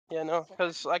Yeah, no,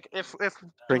 because like if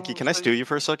Cranky, can I steal you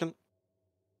for a second?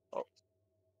 Oh.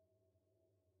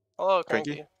 Hello,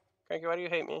 Cranky? Cranky. Cranky, why do you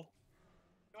hate me?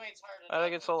 I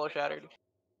think it's solo shattered.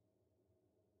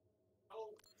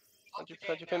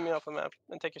 Why'd you pin me off the map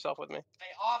and take yourself with me? Stay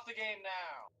off the game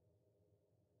now.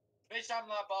 Bitch, I'm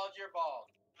not bald, you're bald.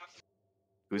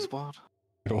 Who's bald?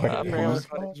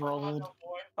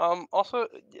 Also,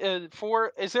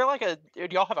 is there like do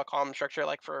y'all have a comm structure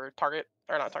like for target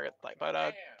or not target like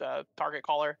but target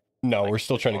caller? No, like, we're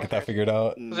still trying to get that figured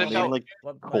out. Like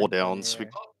cooldowns.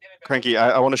 Cranky,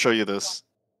 I want to show you this.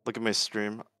 Look at my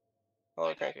stream.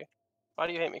 Hello, Cranky. Why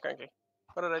do you hate me, Cranky?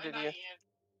 What did I do to you?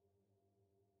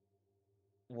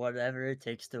 Whatever it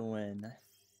takes to win.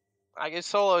 I get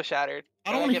solo shattered.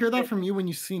 I don't want to hear that from you when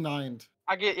you C9'd.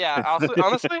 I get honestly,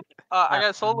 I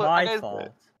got solo.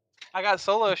 I got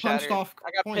solo shattered. Off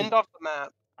I got pinned off the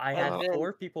map. I had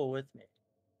 4 people with me.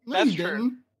 No, That's you true.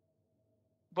 didn't.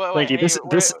 But wait, Cranky,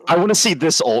 this I want to see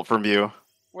this ult from you.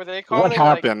 Were they calling What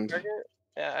happened? Like,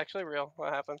 yeah, actually real.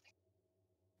 What happened?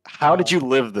 How did you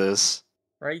live this?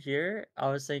 Right here, I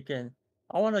was thinking,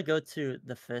 I want to go to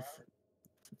the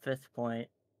fifth point.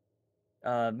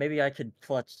 Maybe I could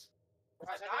clutch.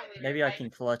 Maybe I can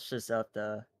clutch this up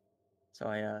though. So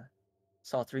I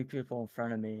saw 3 people in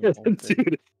front of me.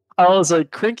 Dude, I was like,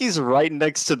 Cranky's right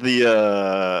next to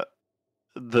the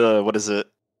what is it?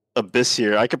 Abyss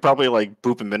here. I could probably like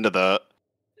boop him into that.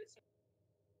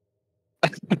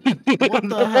 What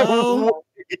the hell?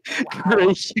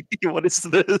 Cranky, what is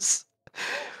this?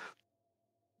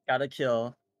 Got a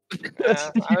kill.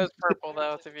 Yeah, I was purple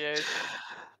though, to be honest.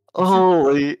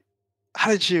 Holy!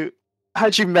 How did you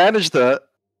manage that?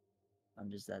 I'm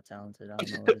just that talented. I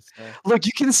don't know what to say. Look,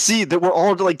 you can see that we're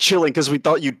all like chilling because we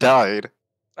thought you died.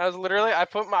 I was literally, I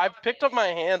picked up my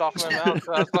hand off my mouth.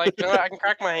 So I was like, you know what, I can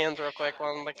crack my hands real quick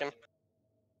while I'm looking.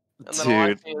 And then all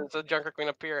I see is a Junker Queen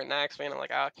appear and axe me, and I'm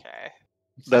like, okay.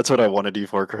 That's what I wanted you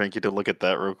for, Cranky, to look at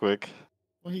that real quick.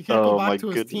 Well, he can't go back to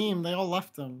his team. They all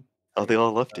left him. Oh, they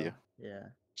all left you. Yeah.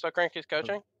 So Cranky's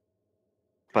coaching?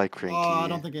 Bye, Cranky. Oh, I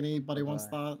don't think anybody wants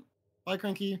that. Bye,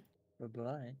 Cranky.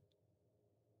 Bye-bye.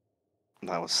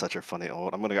 That was such a funny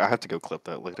ult. I have to go clip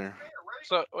that later.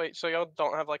 So wait, so y'all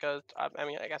don't have like a, I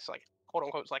mean, I guess like quote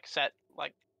unquote like set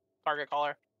like target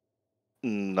caller?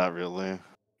 Not really.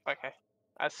 Okay,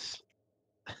 that's.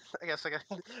 I guess okay.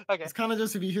 It's kind of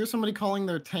just if you hear somebody calling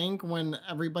their tank when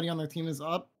everybody on their team is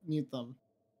up, mute them.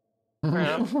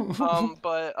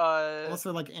 But unless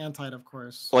they're like anti-ed, of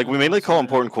course. Like we mainly call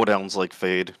important cooldowns like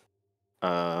fade.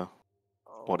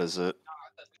 What is it?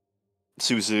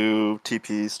 Suzu,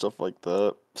 TP, stuff like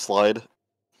that. Slide.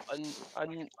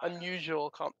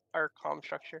 Unusual comm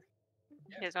structure.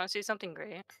 You guys want to see something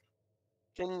great?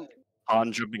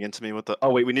 On jumping into me with the. Oh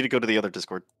wait, we need to go to the other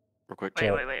Discord real quick.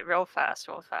 Wait, real fast.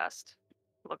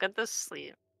 Look at this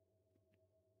sleep.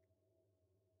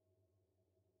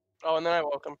 Oh, and then I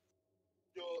woke him.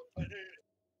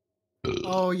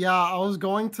 Oh yeah, I was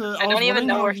going to. I don't even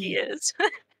know where he is.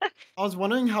 I was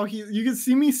wondering how you could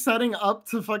see me setting up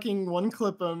to fucking one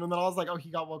clip him, and then I was like, oh,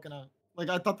 he got woken up. Like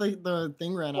I thought the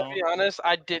thing ran out. To be honest,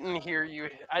 I didn't hear you.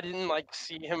 I didn't like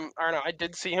see him. I don't know. I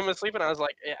did see him asleep, and I was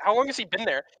like, how long has he been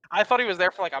there? I thought he was there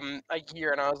for like a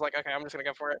year, and I was like, okay, I'm just gonna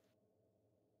go for it.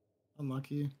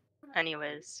 Unlucky.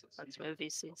 Anyways, let's move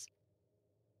VCs.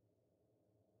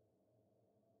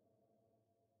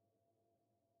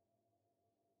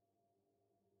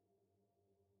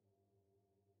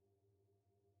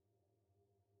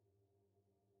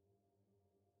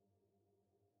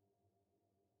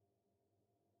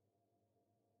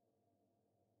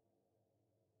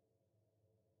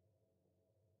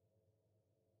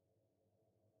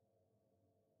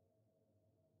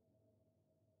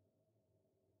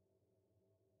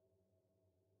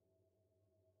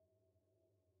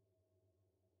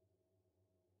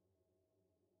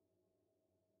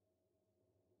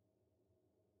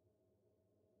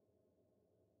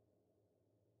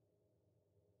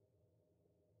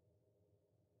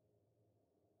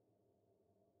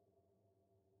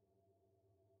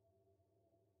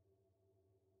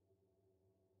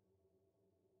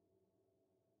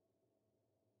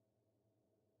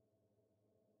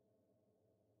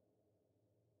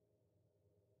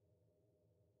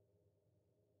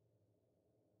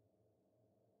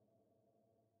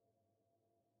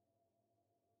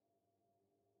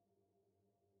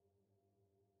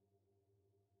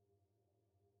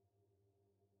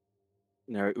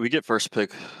 Alright, we get first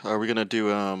pick. Are we gonna do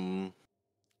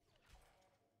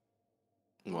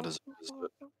what is it?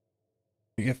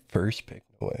 We get first pick,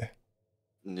 no way.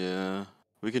 Yeah.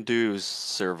 We can do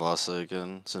Saravasa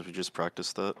again since we just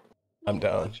practiced that. I'm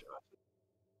down.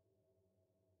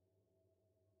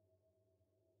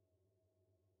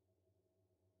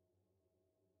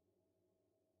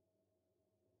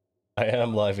 I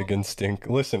am live against Stink.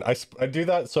 Listen, I do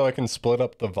that so I can split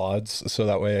up the VODs so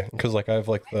that way, because like I have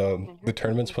like the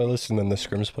tournaments playlist and then the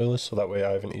scrims playlist, so that way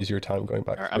I have an easier time going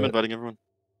back. I'm inviting everyone.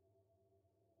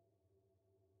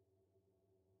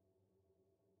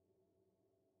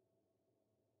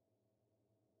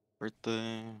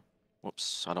 Birthday.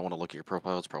 Whoops, I don't want to look at your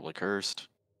profile. It's probably cursed.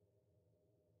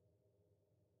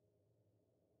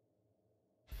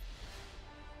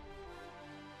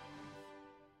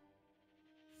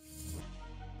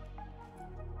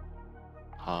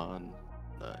 Han.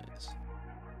 Nice.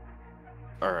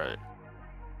 Alright.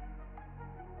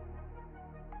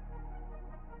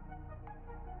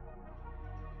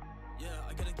 Yeah,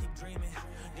 I gotta keep dreaming,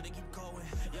 gotta keep going,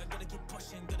 yeah, gotta keep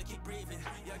pushing, gotta keep breathing,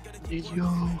 yeah, gotta keep working,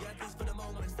 yeah, these for the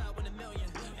moment, start with a million,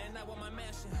 and I want my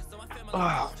mansion, so my family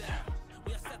knows that.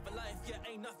 We are set for life, yeah,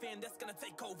 ain't nothing that's gonna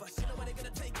take over. Shit, nobody gonna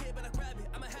take it, but I grab it,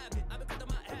 I'ma have it, I've been cut on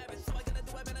my habits, so I gotta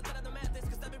do it, man, I gotta do math this,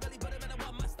 cause I've been really putting, man, I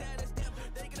want my status, damn,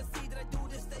 they gonna see that I do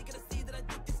this, they gonna see that I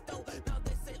did this, though, now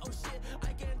they say, oh shit,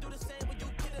 I can't do the same when you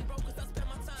kidding, bro, cause I spend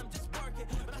my time just working,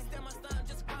 but I spend my time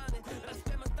just grinding, but I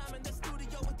spend my time in the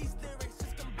studio with these lyrics,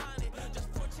 just combining, just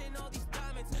fortune all these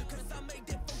diamonds, cause I made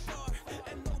it from far,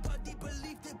 and nobody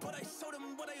believed it, but I showed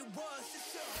them what I was,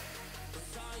 it's sure.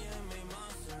 Cause I am a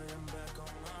monster, I'm back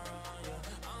on my run,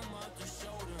 yeah, I'm about to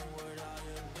show them what I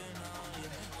have been on,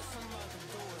 yeah, cause I'm about to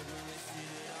do it when they see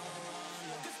that I'm on,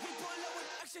 yeah, cause we pull up with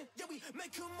action, yeah, we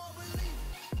make them all believe.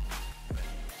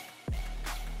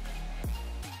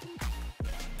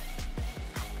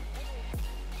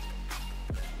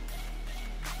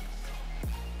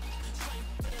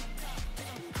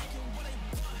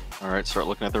 Alright, start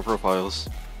looking at their profiles.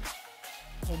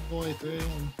 Oh boy, 3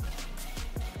 a.m.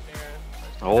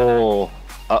 Oh,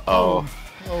 uh-oh.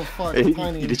 Oh fuck, Hey,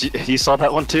 Tiny. you saw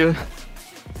that one too?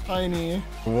 Tiny.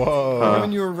 Whoa.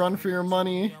 Giving you a run for your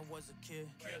money.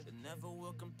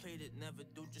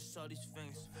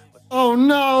 Oh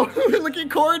no! Look at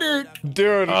Cordic!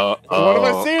 Dude, what am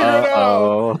I seeing right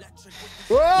now?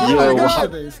 Whoa, Yo, Look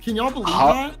at this. Can y'all believe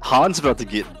that? Han's about to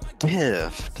get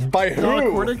diffed. By who? No,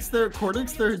 Cordic's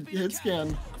their hit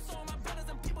scan.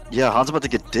 Yeah, Han's about to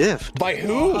get diffed. By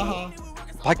who?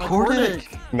 By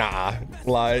Cordic. Nah,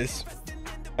 lies.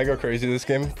 I go crazy this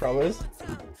game, promise.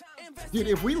 Dude,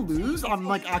 if we lose, I'm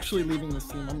like actually leaving this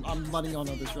team. I'm letting y'all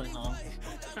know this right now.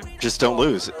 Just don't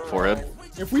lose, forehead.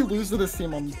 If we lose to this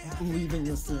team, I'm leaving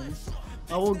this team.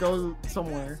 I will go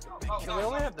somewhere. Do we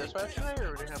only have this match today,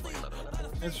 or do we have like another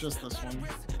one? It's just this one.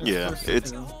 Yeah, first to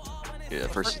it's- two. Yeah,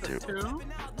 first of two. Two?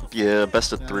 Yeah,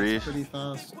 best of Yeah, three. it's pretty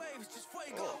fast.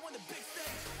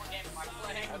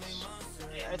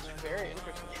 It's very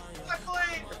interesting.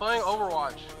 You're playing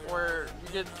Overwatch, where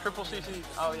you get triple CC.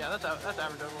 Oh yeah, that's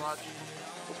average Overwatch.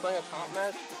 He's playing a top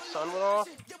match. Sun went off.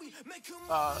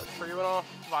 Tree went off.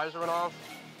 Visor went off.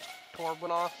 Torb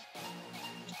went off.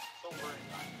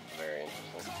 Very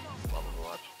interesting. Love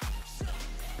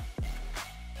Overwatch.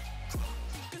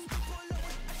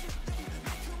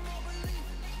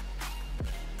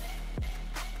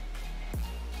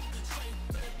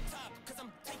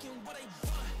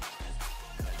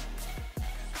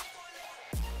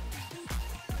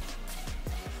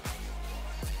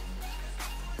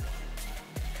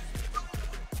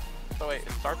 So wait,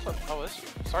 it starts on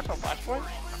it starts on Flashpoint?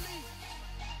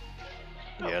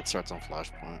 Yeah, it starts on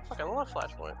Flashpoint. Okay, I love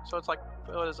Flashpoint. So it's like,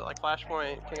 what is it, like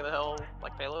Flashpoint, King of the Hill,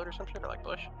 like Payload or some shit, or like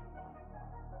Bush?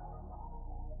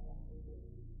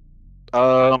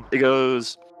 It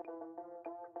goes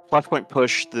Flashpoint,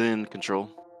 push, then control.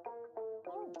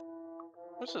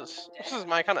 This is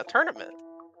my kind of tournament.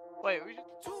 Wait, we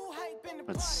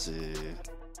Let's see.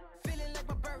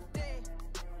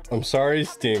 I'm sorry,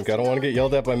 Stink. I don't want to get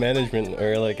yelled at by management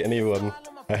or like anyone.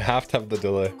 I have to have the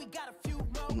delay.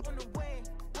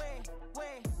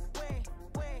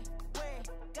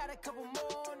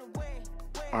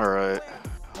 Alright,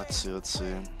 let's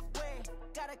see.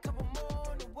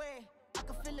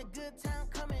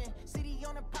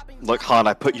 Look, Han,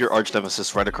 I put your arch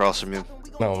nemesis right across from you.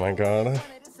 Oh my god.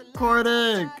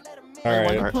 Cordic! Why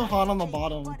Alright. you put Han on the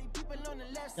bottom?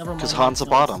 Never mind. Because Han's the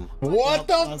bottom. What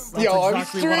the? That's Yo,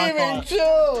 exactly what I I'm streaming. thought.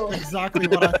 Chill. Exactly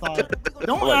what I thought.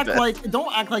 Don't My act bad.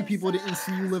 don't act like people didn't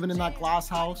see you living in that glass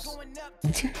house.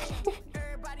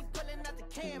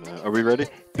 Are we ready?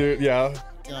 Dude, yeah.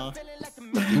 Yeah.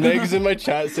 Meg's in my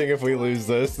chat saying if we lose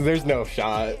this, there's no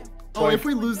shot. Oh, Like, if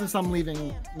we lose this, I'm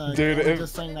leaving. No, Dude, I'm if-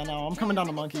 just saying that now. I'm coming down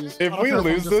to Monkeys. I if don't we care I'm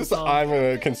lose just a this, sub. I'm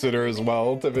gonna consider as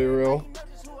well, to be real.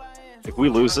 If we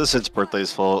lose this, it's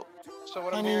Birthday's fault. So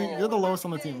what I'm Honey, hearing you're the lowest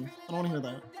on the team. I don't want to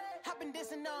hear that.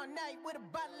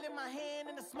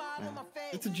 Yeah.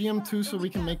 It's a GM2 so we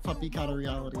can make Puppy Cat a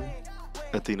reality.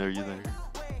 Athena, are you there?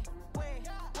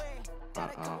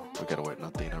 We gotta wait on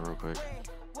Athena real quick.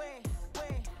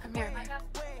 I'm here, man.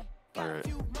 Alright.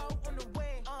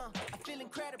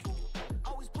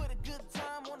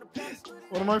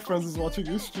 One of my friends is watching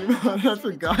you stream and I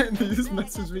forgot and they just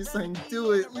messaged me saying,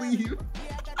 do it, leave.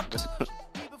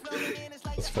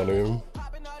 That's funny.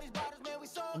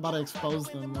 I'm about to expose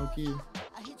them, low-key.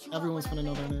 Everyone's gonna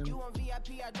know their name.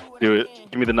 Do it.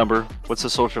 Give me the number. What's the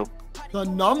social? The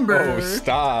number? Oh,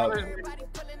 stop. I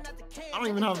don't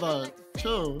even have that.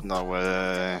 Chill. No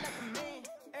way.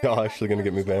 Y'all actually gonna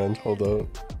get me banned. Hold up.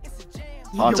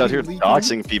 Han's out here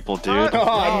doxing people, dude.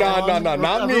 Oh, no,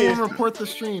 not me. Everyone report the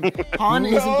stream. Han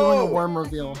isn't doing a worm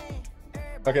reveal.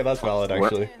 Okay, that's valid,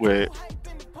 actually. Wait.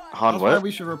 Han, That's why what?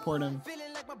 we should report him.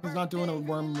 He's not doing a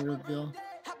worm reveal.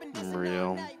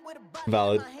 Real.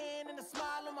 Valid.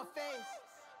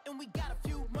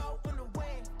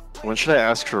 When should I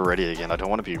ask her ready again? I don't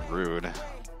want to be rude.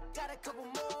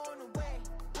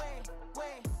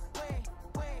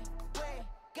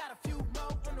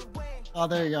 Oh,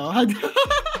 there you go.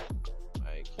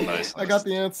 Nice. I got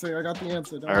the answer. I got the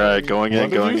answer. Don't Alright, worry. going in,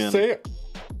 What going did you in.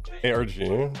 say?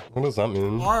 ARG? What does that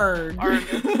mean? Hard.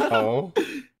 Oh.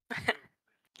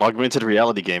 Log me into the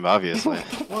reality game, obviously.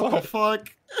 What the fuck?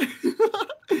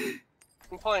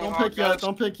 I'm playing Don't hard, pick yet. guys.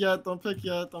 Don't pick yet. Don't pick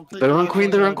yet. Don't pick They're yet. on Queen,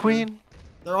 they're on Queen.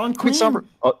 They're on Queen Queen. Sombra.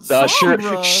 Oh,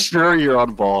 Sombra. sure you're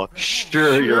on ball.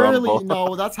 Sure you're on Surely, ball.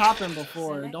 no, that's happened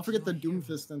before. Don't forget the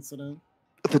Doomfist incident.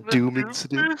 The Doom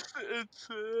incident.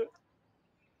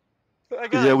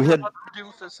 Yeah, we had-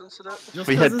 Doomfist incident. Just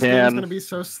We 'cause had this game's Dan. gonna be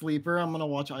so sleeper, I'm gonna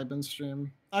watch Iban's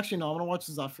stream. Actually, no, I'm gonna watch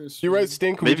Zephyr's stream. You're right,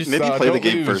 Stink. Maybe play the don't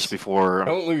game lose. first before.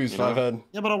 Don't lose, you know? Fivehead.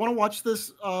 Yeah, but I want to watch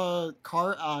this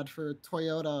car ad for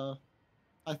Toyota.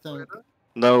 I think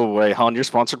No way, Han. You're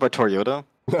sponsored by Toyota.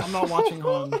 I'm not watching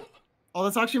Han. Oh,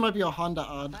 this actually might be a Honda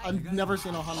ad. I've never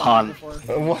seen a Honda Han. ad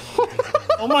before.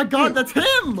 Oh my God, that's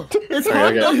him! It's Okay,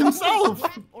 Honda okay. himself.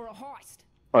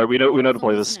 All right, we know to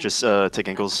play this. Just take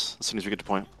angles as soon as we get to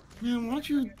point. Man, why don't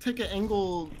you take an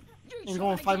angle and go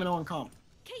on 5-0 comp?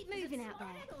 Keep moving out there.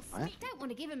 What? Don't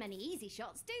want to give him any easy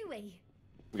shots, do we?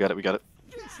 We got it. We got it.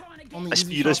 Only I easy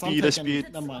speed, I shots I'm speed, I taking.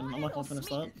 speed. Never mind, I'm not gonna finish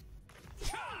that.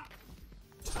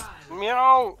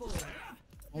 Meow.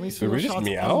 Only Did single we just shots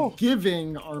meow? I'm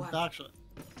giving are back shot.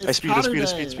 I It's speed, I speed, I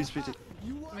speed, Saturday. speed.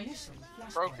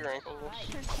 Broke your ankle.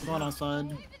 I'm going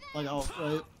outside, like out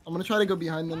right. I'm gonna try to go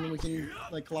behind them and we can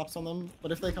like collapse on them.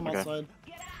 But if they come Okay. outside,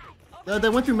 they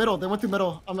went through middle. They went through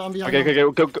middle. I'm behind. Okay,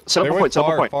 them. go. Set They up a went point. Set up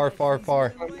a far, point. far.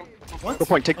 What? Go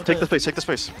point. Take Okay. the space. Take the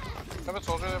space. Have a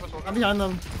soldier, have a soldier. I'm behind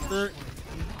them. They're.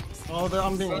 Oh,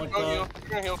 I'm being like Go heal. that. You're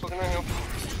gonna heal, soldier, you're gonna heal.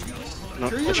 No,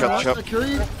 Curie, watch out, watch out.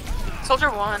 Curie. Soldier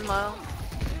 1 low.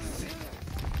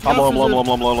 I'm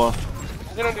low.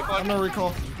 You're gonna do I'm flash. gonna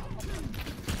recall.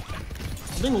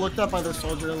 I'm being looked at by their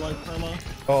soldier like perma.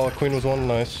 Oh, Queen was one.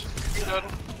 Nice. You're dead.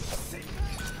 Come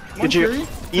on, Did you Curie.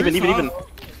 even? Curie's out.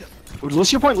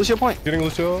 Lucio point. Getting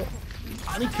Lucio.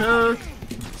 I need care.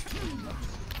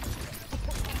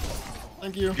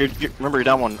 Thank you. Remember, you're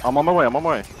down one. I'm on my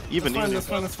way. Even. That's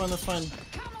fine.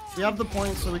 We have the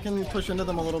point, so we can push into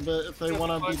them a little bit if they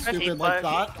want to be I need stupid like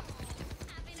flash.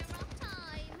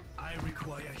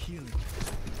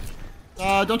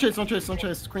 that. Don't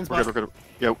chase. Queen's back. We're good.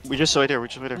 Yeah, we just wait here.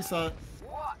 Reset.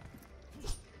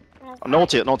 No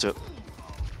ult yet.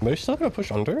 They're still gonna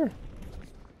push under?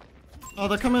 Oh,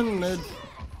 they're coming mid.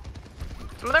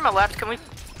 Some of them are left. Can we?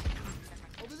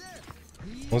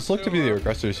 Let's look to be the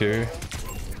aggressors here.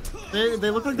 They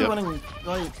look like they're Yep. running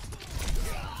right.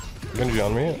 Genji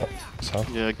on me. So.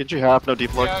 Yeah, get you half. No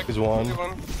deep look. Yeah, He's one. do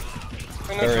one.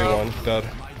 Finish Area up. one. Dead.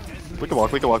 We can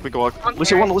walk. On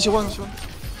Lucio Carrie. one.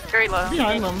 Very low.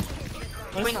 Behind them.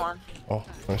 Nice. Queen 1. Oh,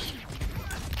 nice.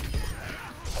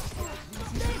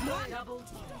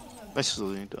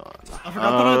 Nicely done. I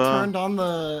forgot that I turned on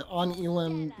the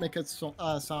Elim make it sound.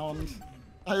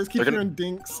 I just keep They're gonna- hearing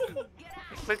dinks.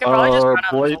 We can probably just run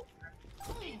out. Blade.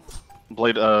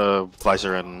 Blade,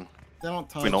 visor, and They don't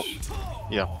touch. Queen ult.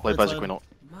 Yeah, Blade, Right visor, side. Queen ult.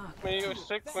 Me go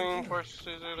stick, queen, force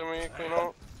scissor to me, queen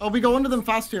out. Oh, we go into them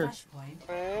fast here.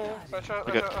 Back shot,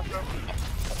 Okay. back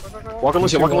shot. Walk on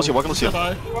Lucio. Should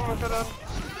I?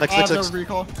 Next. No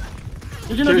recall.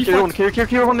 Did you know he Carry one, fucked?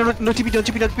 carry one. No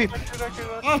TP.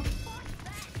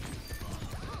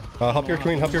 Oh, Help your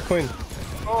queen.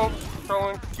 Oh,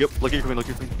 trolling. Yep, look at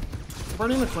your queen.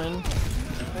 burning the queen.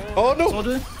 Oh no!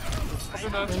 Soldier.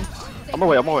 I'm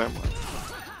away.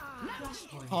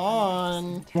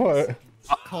 On. What?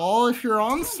 Call if you're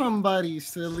on somebody,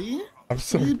 silly. I'm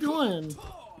so. What are you doing?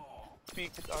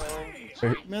 Speak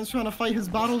island. Man's trying to fight his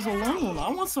battles alone. I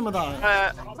want some of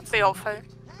that. What's the ult fight?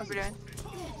 What are we doing?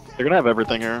 They're gonna have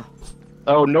everything here.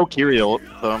 Oh, no Kyriel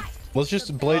though. Let's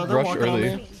just blade They're rush walking on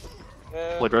early. me.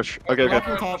 Yeah. Blade rush. Okay, okay.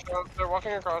 Walking top. They're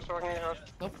walking across. They're walking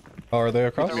across. Oh, are they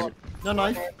across? No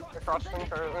knife. They're crossing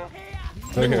currently.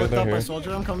 They're Being here, looked they're up by here.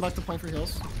 soldier. I'm coming back to point for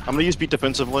heals. I'm gonna use beat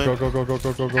defensively. Go, go, go, go,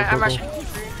 go, go, go, Okay, I'm go, rushing. go.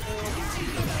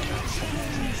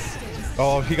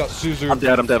 Oh, he got Suzu. I'm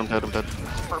dead, I'm dead, I'm dead, I'm dead.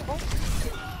 Purple?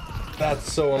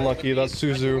 That's so unlucky. That's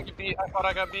Suzu. I thought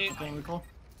I got beat. Okay, recall.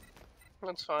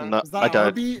 That's fine. No, Is that I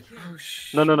died. RB? Oh,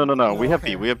 shit. No. We have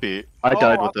okay. beat, we have beat. I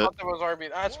died with I it. thought that was RB.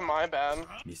 That's my bad.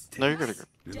 No, you're good,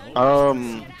 you're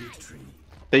good.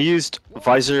 They used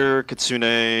Visor,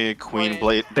 Kitsune, Queen,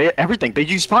 Blade. They everything. They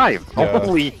used 5. Yeah.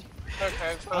 Holy.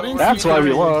 Okay, I didn't That's see why we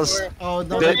Kyrie. lost. Oh,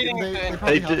 no, They- they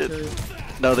probably they had did. to.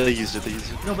 No, they used it. They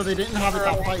used it. No, but they didn't have it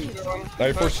that fight.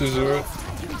 Knife for Suzu.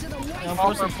 Yeah, I'm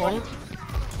forcing point.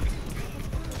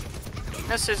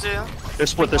 No Suzu. They're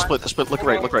split. They're split. They're split. Look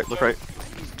right. Look right. Look right.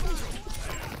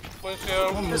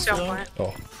 Lucio. Lucio point.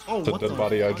 Oh, Oh, it's a what dead the?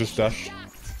 body. I just dashed.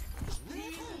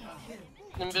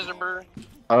 Invisible.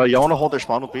 Y'all wanna hold their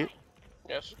spawn with beat?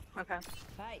 Yes. Okay.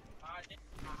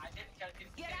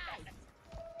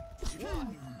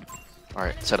 All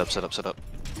right. Set up. Set up. Set up.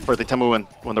 Or they tell me when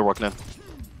they're walking in.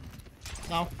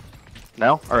 No,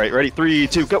 Now. All right. Ready. 3,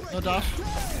 2, go. no dash.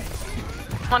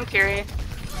 One Kiri.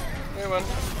 Here one.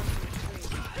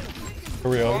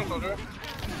 Here we go. One soldier.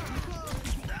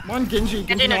 One Genji.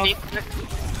 Genji no deep.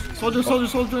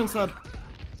 Soldier instead.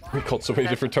 We called so many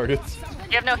different targets.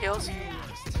 You have no heals.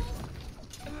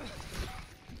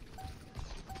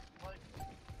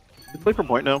 They play for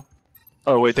point now.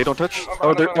 Oh wait, they don't touch.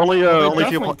 Oh, they're They only They only a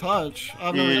few. definitely touch.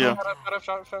 Yeah.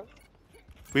 Shot.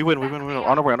 We win.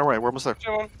 On our way. We're almost there.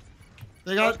 Lucio one.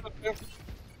 They got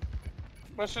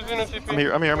Lucio no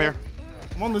TP. I'm here.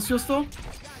 I'm on Lucio still.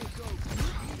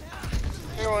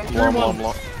 Here one. I'm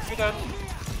long. You dead.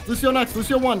 Lucio next.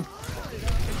 Lucio 1.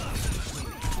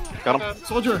 Got him.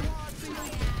 Soldier.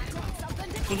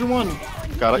 Soldier 1.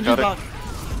 Got it. Genji back.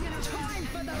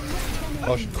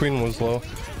 Oh, Queen was low.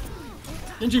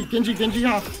 Genji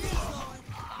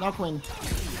half. Now Queen.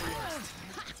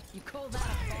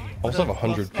 I also have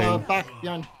 100 ping. Back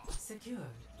behind.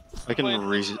 I can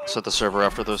reset the server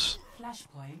after this.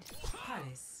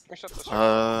 Reset this.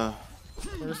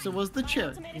 First it was the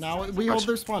chair. Now we hold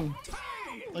their spawn.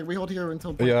 Like we hold here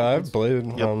until. Yeah, I have blade.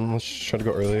 Yep. Let's try to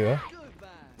go early. Yeah.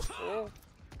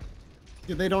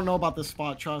 Yeah, they don't know about this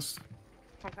spot. Trust.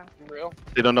 Okay. Real.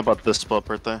 They don't know about this spot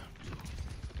birthday.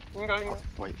 You can go.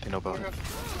 Wait, they know about it.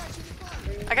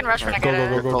 I can rush when I Go, get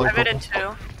go, it. go, go, I have go, it in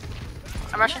 2.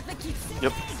 I'm rushing.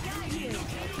 Yep.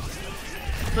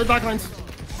 Good backlines.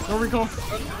 No recall.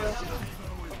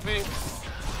 B.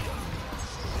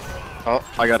 Oh,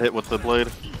 I got hit with the blade.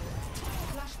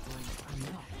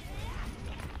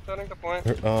 Setting the point.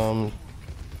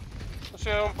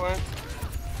 Lucio on point.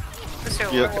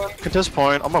 Lucio. Yeah. Contest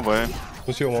point. On my way.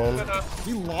 Lucio 1.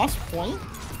 We lost point.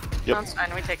 Yep. No, it's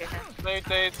fine. We take it here.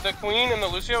 The Queen and the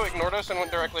Lucio ignored us and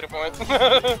went directly to point.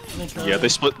 Okay. Yeah, they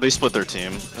split their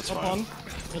team. That's Up fine. on.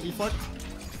 No deflect.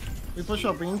 We push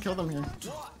up. We can kill them here.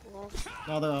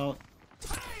 Now they're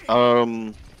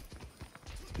out.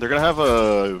 They're gonna have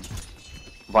a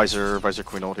visor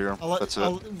Queen ult here. That's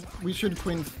it. We should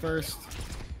Queen first.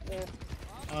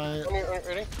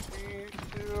 Ready? 3,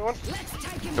 2, 1.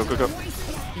 Go.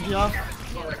 Genji off.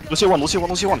 Lucio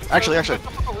 1. Actually. Lucio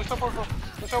purple.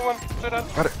 Lucio 1. Lucio dead.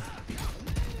 Got it.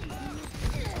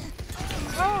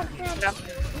 Yeah.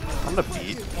 I'm gonna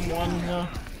beat. I'm 1. Yeah.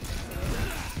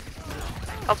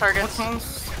 All targets.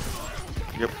 House.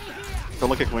 Yep. Don't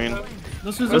look at Queen. No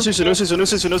No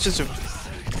Suzu.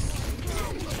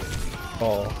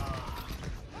 Oh.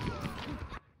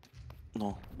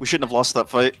 No. We shouldn't have lost that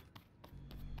fight.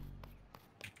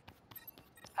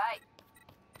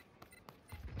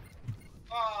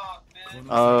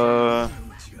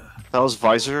 That was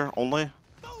visor only.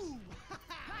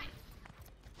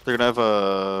 They're gonna have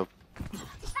a.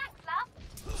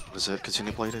 What is it?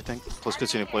 Continue blade, I think. Plus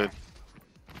continue blade.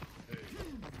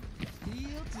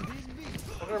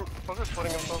 Soldier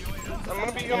splitting himself. I'm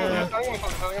gonna be on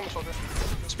the soldier.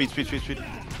 Speed.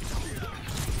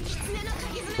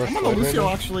 Rush I'm on the blade Lucio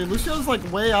maybe? actually. Lucio's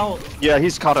like way out. Yeah,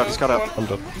 he's caught up. I'm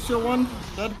dead. Lucio 1.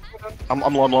 Dead. I'm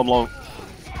low.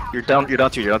 You're down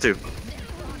 2.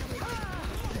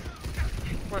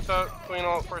 First out, Queen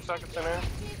ult for a second center.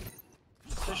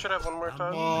 They should have one more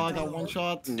time. Oh, I got 1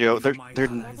 shot. Yo, there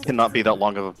cannot be that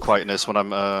long of a quietness when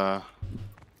I'm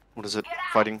what is it?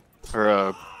 Fighting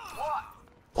or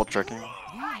ult checking.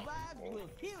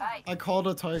 I called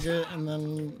a target and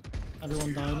then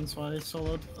everyone died, and so I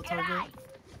soloed a target.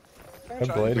 I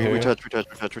have blade We here.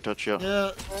 touch. Yeah.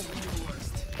 Yeah.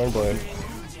 One blade.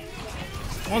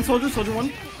 One soldier, soldier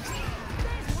one.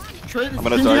 Trade. I'm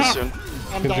gonna die soon.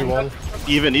 I'm Genji down. one.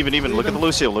 Even. Look at the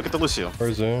Lucio. Look at the Lucio.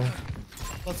 Where's it?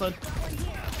 Left side.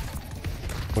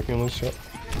 Looking loose. Yep.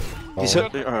 He's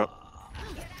hit. Got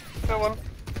one.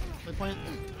 Right point.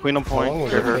 Queen on point. Long way.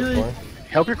 Get her. Fury.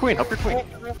 Help your queen. Help your queen.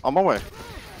 On my way.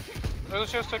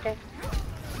 Lucio's taking.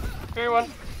 Fury one.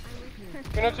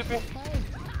 Queen on TP.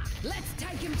 Let's take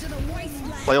him to the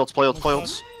wasteland. Play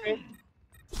ults.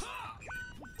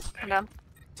 I'm down.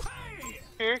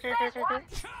 Fury.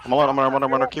 I'm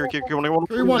on. Kiri.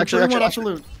 Fury one,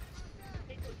 absolute.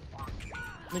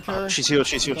 Nick Carey. She's healed.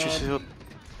 Thank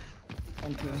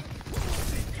you.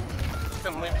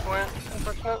 Couldn't leave point.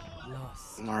 Unfortunate.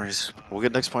 No worries. We'll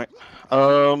get next point.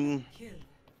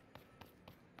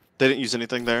 They didn't use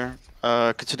anything there.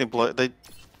 Continue blood. They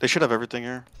should have everything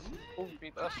here. Ooh,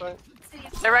 beat that side.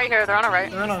 They're right here. They're on our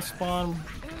right. They're in our spawn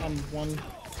on one.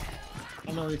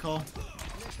 I'm no recall.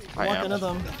 I Walk am. into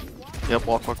them. Yep.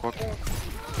 Walk. Watch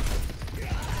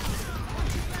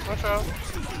out.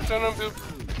 Turn him, dude.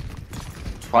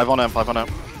 5 on M.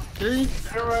 Fury.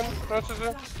 Fury run. No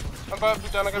Suzu. I'm about to be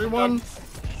done. I got Fury to be one. done.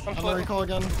 I'm I'm no split. recall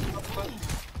again.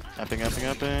 Epping.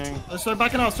 Let's start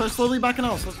backing out. Start slowly backing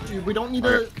out. We don't need to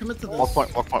Alright. commit to this. Walk point.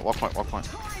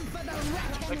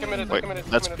 They committed. Wait,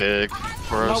 that's big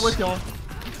for I'm not us. with y'all.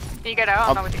 Can you get out?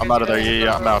 I'm not with you I'm guys. out of there.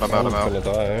 Yeah. I'm out. I'm gonna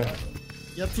die.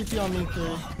 You have TP on me,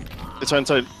 Fury. It's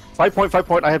inside. 5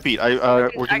 point. I have beat.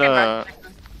 We're I gonna.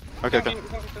 can Okay.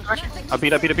 I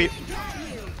beat.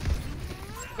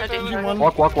 Genji one.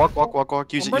 Walk.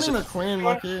 Use I'm it. running the queen,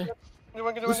 lucky.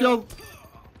 Anyone can do Lucio.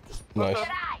 Nice.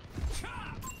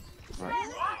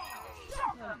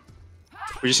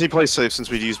 We just need to play safe since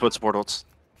we use both support ults.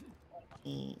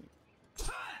 Either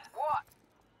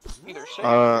safe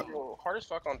Uh, or hard as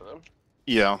fuck onto them.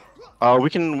 Yeah. We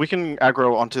can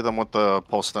aggro onto them with the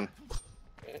pulse then.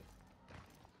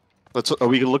 Let's.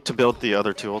 We can look to build the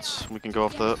other 2 ults. We can go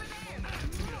off that.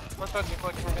 What's that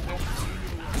deflect from me, dude?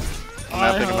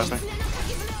 I'm mapping.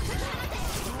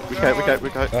 We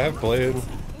kite. I have blade.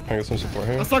 I got some support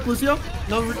here. Let's talk Lucio.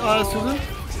 No, Susan.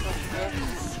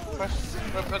 Let's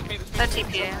beat The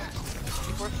TP.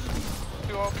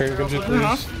 Carry Genji, Soldier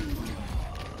half.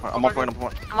 please. I'm on point.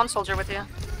 I'm on soldier with you.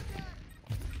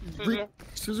 Suzu.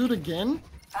 Suzu again.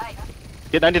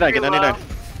 Get 99.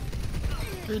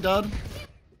 Fury dead.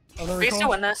 I'm no We can still recall.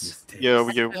 win this. Yeah, I'm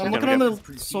looking on the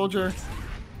soldier.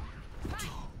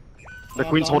 The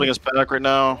queen's holding us back right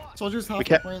now. Soldier's half We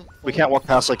can't. point. We can't walk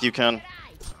past like you can.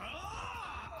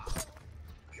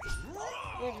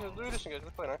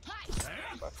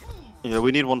 Yeah,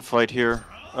 we need one fight here.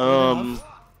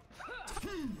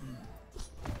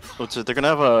 What's it? They're gonna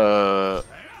have a.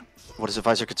 What is it?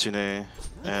 Visor Kitsune,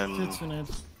 and Kitsune.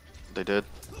 they did.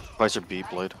 Visor B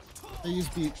blade. They use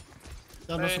beat.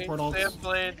 They have no support ults. They have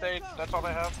blade. That's all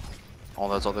they have. Oh,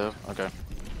 that's all they have. Okay.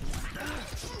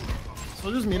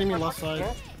 Soldier's meeting me left side.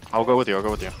 I'll go with you.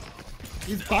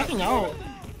 He's backing out.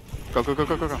 Go.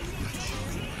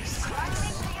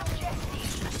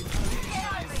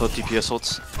 Both DPS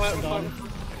ults.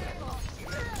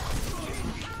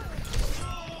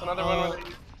 Another one with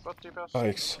both DPS.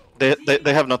 Nice.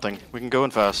 They have nothing. We can go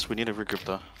in fast. We need to regroup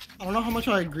though. I don't know how much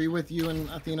I agree with you and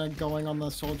Athena going on the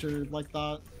soldier like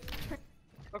that.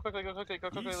 Go quickly.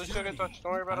 Lucio get touched.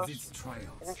 Don't worry about us.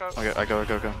 I can try. Okay, I go.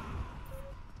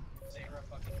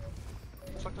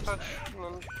 Let's look to touch.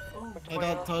 I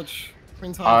got touch.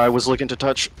 Queen's half. I was looking to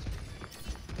touch.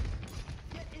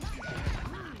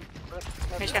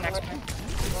 We just got next one.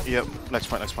 Yep. Next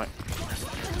point.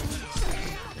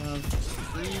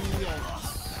 Three ults.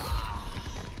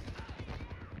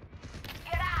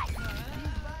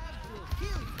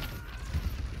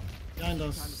 Behind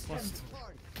us. Left.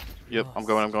 Yep. I'm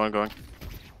going.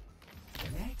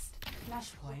 Next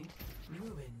flashpoint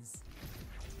ruins.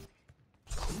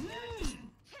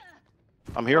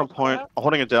 I'm here on point. I'm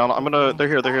holding it down. I'm gonna. They're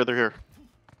here.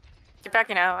 You're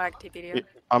backing out. I TP'd you.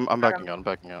 I'm backing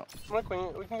out. My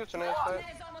queen. We can get Janae's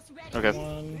fight. Okay.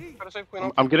 One. Try to save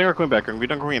queen. I'm getting our queen back. We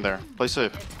done queen there. Play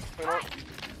safe. Queen up.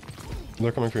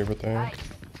 They're coming creep with there.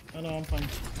 I know, I'm fine.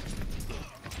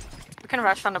 We can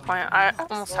rush on the point. I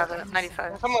almost have it.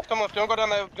 95. Come left. Don't go down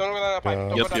that pipe. Yeah.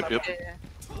 Don't Yep. go down that Yeah.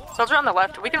 Soldier on the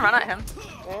left. We can run at him.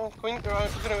 pipe. Queen. We go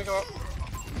up.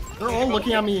 They're all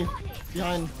looking at me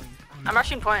behind. I'm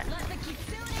rushing point.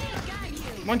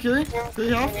 Come on, Kiri.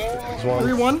 Kiri half. There's one.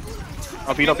 Kiri one.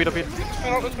 I'll beat. Spin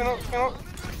out.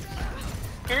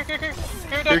 Kiri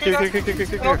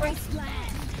down.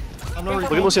 I'm no Look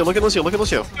recall. at Lucio. Look at Lucio.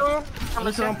 I'm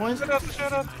Lucio on point.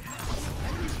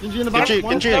 Genji in the back. Genji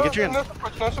One. in. No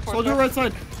support. Soldier right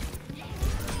side.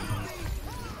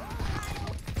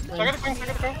 Stagger the queen,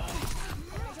 stagger the queen.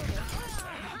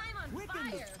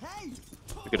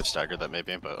 We could have staggered that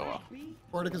maybe, but oh well.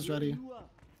 Portic is ready.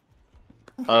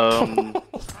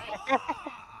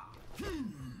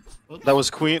 That was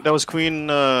queen. That was queen.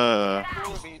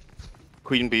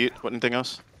 Queen beat. What? Anything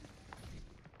else?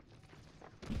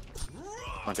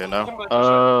 Okay,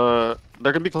 no.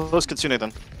 They're gonna be close Kitsune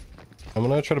then. I'm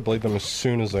gonna try to blade them as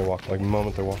soon as they walk, like the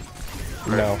moment they walk.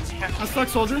 No. I stuck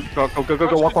soldier. Go,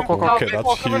 walk. Okay,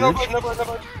 that's huge.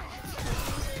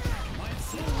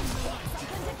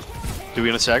 Do we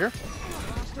gonna stagger?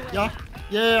 Yeah.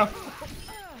 Yeah.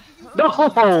 No.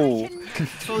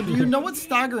 So do you know what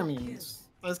stagger means?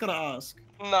 I just gotta ask.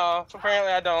 No,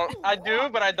 apparently I don't. I do,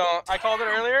 but I don't. I called it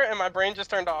earlier and my brain just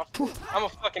turned off. I'm a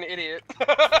fucking idiot.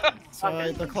 It's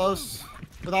alright, they're close.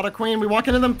 Without a queen, we walk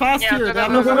into them fast Yeah, here. They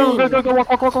have go, no queen. Go,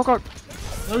 walk.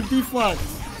 No deflect.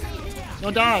 No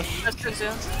dash. That's too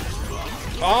soon.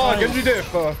 Oh, Genji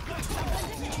diff.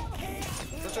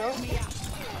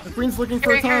 The queen's looking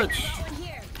for a touch.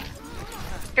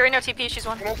 Carry no TP, she's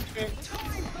one.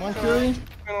 One Curie.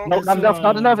 No,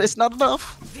 not enough. It's not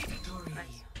enough.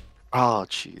 Oh,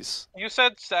 jeez. You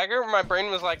said stagger, my brain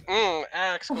was like,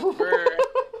 axe, go bird.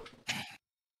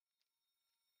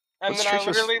 And Let's then I trace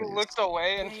this, literally please. looked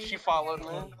away and she followed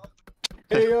me.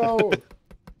 Hey yo.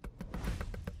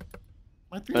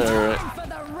 Alright. For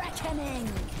the reckoning.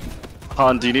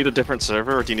 Han, do you need a different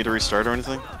server or do you need to restart or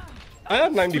anything? I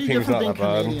have 90 Pretty pings, not different that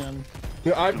bad. being Canadian.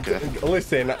 Yeah,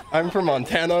 listen, I'm from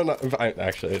Montana.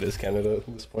 Actually, it is Canada at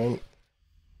this point.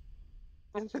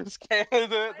 It's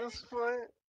Canada at this point.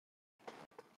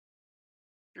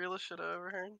 Realest shit I ever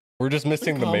heard. We're just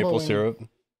missing the maple Comboing. syrup.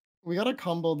 We gotta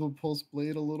combo the pulse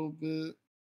blade a little bit.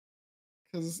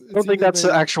 Cause I don't think that's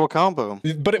the actual combo.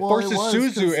 But it Well, forces it was,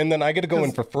 Suzu, 'cause- and then I get to go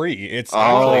in for free. It's Oh.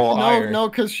 actually fire. No,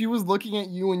 because she was looking at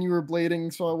you when you were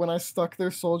blading. So when I stuck their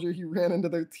soldier, he ran into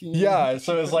their team. Yeah,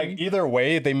 so it's like either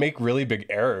way, they make really big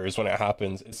errors when it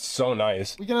happens. It's so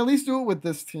nice. We can at least do it with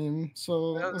this team.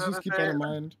 So Yeah, let's just that's keep that in fair.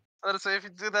 mind. I would say if you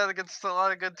do that against a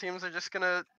lot of good teams, they're just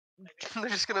gonna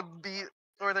beat,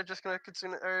 or they're just gonna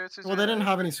consume it. Well, they didn't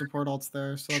have any support ults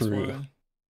there, so that's True. why.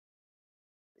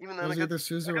 Even It though was they either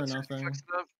Suzu or nothing.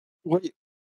 Wait,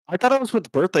 I thought I was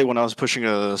with Birthday when I was pushing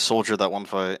a soldier that one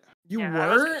fight. You Yeah,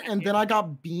 I was were, and then I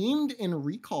got beamed and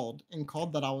recalled and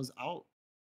called that I was out.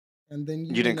 And then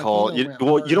You didn't and call. Athena You, went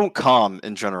well, you hard. don't calm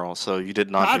in general, so you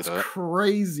did not That's do that.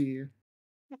 crazy.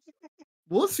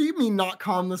 We'll see me not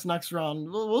calm this next round.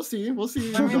 We'll see. We'll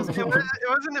see. I who mean, doesn't calm. it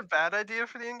wasn't a bad idea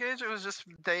for the engage. It was just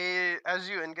as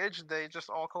you engaged, they just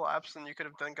all collapsed, and you could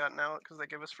have then gotten out because they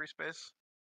gave us free space.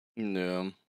 Yeah.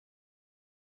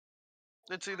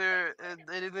 It's either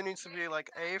it either needs to be like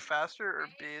A, faster, or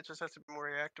B, it just has to be more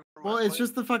reactive. For Well, my it's play.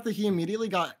 just the fact that he immediately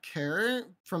got care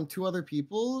from 2 other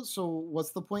people. So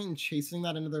what's the point in chasing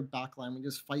that into their backline? We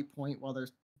just fight point while they're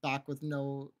back with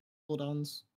no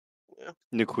cooldowns.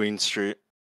 New Queen Street.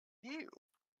 Ew.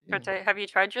 Birthday, have you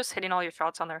tried just hitting all your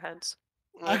shots on their heads?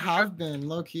 I have been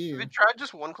low key. Have you tried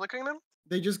just one clicking them?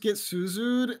 They just get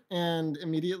Suzu'd and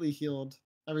immediately healed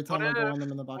every time I go on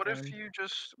them in the What if backline. you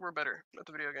just were better at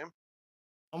the video game?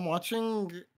 I'm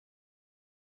watching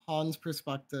Han's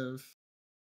perspective.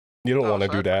 You don't Oh, want to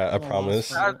so do that, I that's- promise.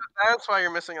 That's why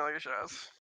you're missing all your shots.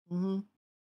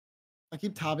 I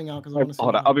keep tabbing out because I Oh, want to see.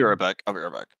 hold on, what I'll be right happens. back. I'll be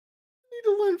right back. I need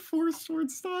to learn 4-sword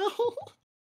style.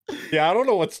 Yeah, I don't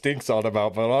know what Stink's on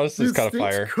about, but honestly, it's Dude, kind of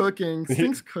Stink's fire. cooking.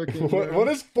 Stink's cooking. What bro.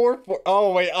 is 4-4?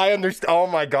 Oh, wait, I understand. Oh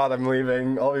my god, I'm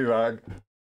leaving. I'll be back.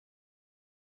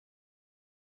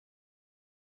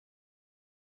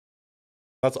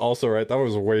 That's also right. That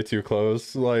was way too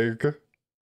close. Like, I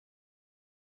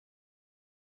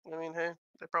mean, hey,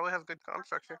 they probably have good comp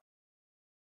structure.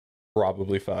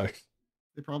 probably facts.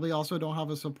 They probably also don't have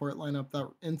a support lineup that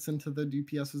ints into the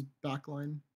DPS's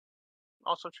backline.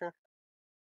 Also true.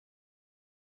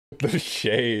 The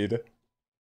shade.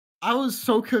 I was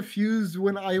so confused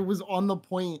when I was on the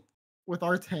point with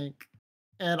our tank,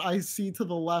 and I see to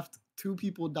the left 2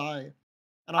 people die,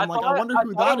 and I'm like, I wonder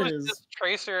who thought that it was is. just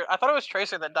Tracer. I thought it was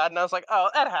Tracer that died, and I was like, oh,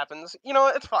 that happens. You know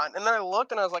what? It's fine. And then I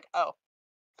looked, and I was like, oh,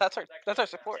 that's our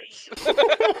supports.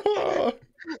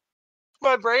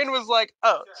 My brain was like,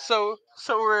 oh, so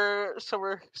we're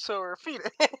feeding.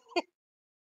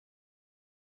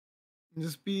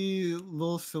 Just be a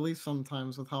little silly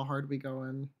sometimes with how hard we go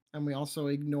in, and we also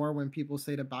ignore when people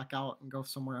say to back out and go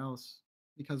somewhere else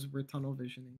because we're tunnel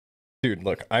visioning. Dude,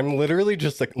 look, I'm literally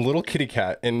just like a little kitty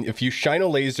cat, and if you shine a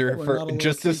laser We're for not a little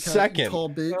just a kitty cat, you second, tall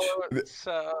bitch. It's,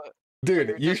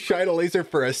 dude, you shine a laser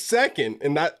for a second,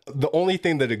 and that the only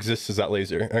thing that exists is that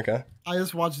laser. Okay. I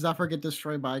just watched Zephyr get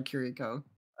destroyed by a Kiriko.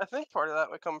 I think part of that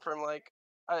would come from like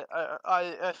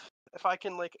If I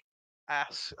can like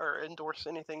ask or endorse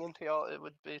anything into y'all, it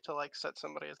would be to like set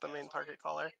somebody as the main target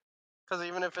caller. Because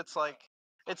even if it's like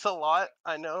it's a lot,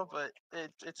 I know, but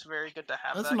it's very good to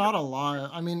have. That's that not a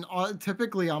lot. I mean,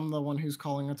 typically I'm the one who's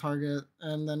calling a target,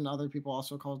 and then other people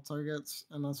also call targets,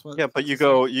 and that's what. Yeah, but you Focus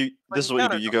go. is. This is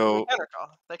what you do. You go.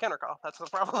 They countercall. That's the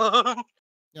problem.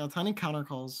 Yeah, tiny counter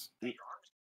calls.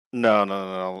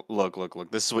 No.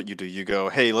 Look. This is what you do. You go.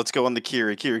 Hey, let's go on the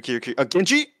Kiri.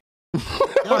 Genji. Yeah,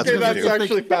 Okay, that's if they-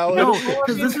 actually valid. No,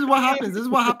 because this is what happens.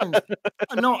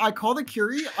 No, I call the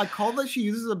Curie. I call that she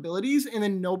uses abilities, and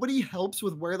then nobody helps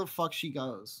with where the fuck she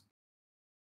goes.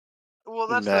 Well,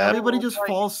 that's Nah. Everybody just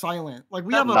falls silent. Like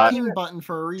we have a Not- ping button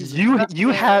for a reason.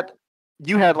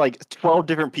 You had like 12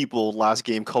 different people last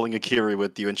game calling a Kiri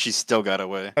with you, and she still got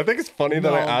away. I think it's funny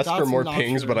that I No, asked for that's more not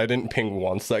pings, true. but I didn't ping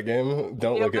once that game.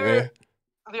 Don't The look at other- me.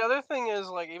 The other thing is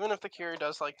like even if the Curie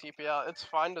does like TP out, it's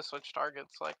fine to switch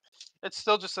targets. Like it's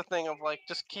still just a thing of like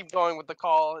just keep going with the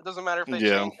call. It doesn't matter if they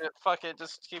Yeah. change it. Fuck it,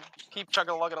 just keep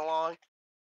chugging lugging along.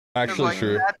 'Cause, Actually, like,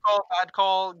 true. bad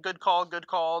call, good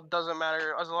call, doesn't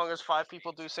matter as long as 5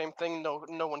 people do same thing.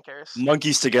 No one cares.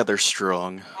 Monkeys together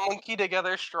strong. Monkey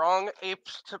together strong,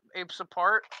 apes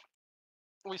apart.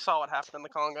 We saw what happened in the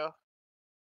Congo.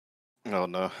 Oh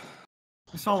no.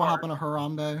 You saw what happened to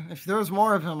Harambe. If there was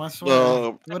more of him, I swear,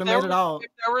 Well, he would have made it out.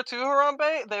 If there were 2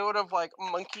 Harambe, they would have like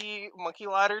monkey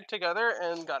laddered together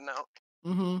and gotten out.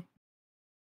 Mm-hmm.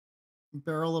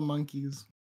 Barrel of monkeys.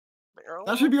 Barrel?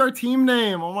 That should be our team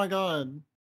name. Oh my god.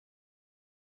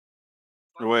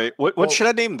 Wait, what should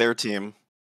I name their team?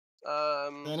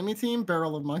 The enemy team,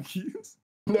 Barrel of Monkeys.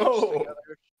 No.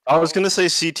 I was gonna say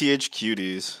CTH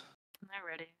Cuties. I'm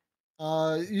ready.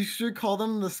 You should call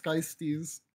them the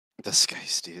Skysties. The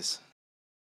Skysties.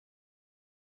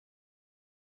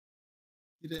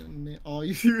 You didn't. Oh,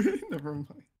 you. Never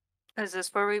mind. Is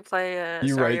this where we play?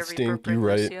 You Zarya right, Stink. Reaper You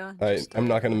right. Lucio? Just, I'm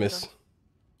not gonna you know. miss.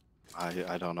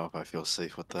 I don't know if I feel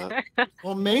safe with that.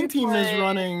 Well, main team is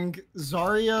running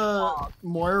Zarya,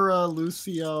 Moira,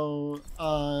 Lucio,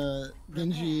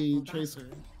 Genji, Tracer.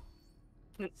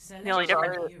 The only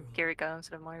difference is Kiriko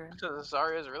instead of Moira.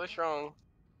 Zarya is really strong.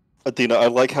 Athena, I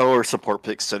like how our support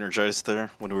pick synergized there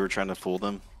when we were trying to fool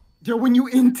them. Yo, when you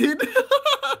inted,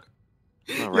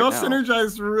 Right y'all now.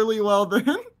 synergized really well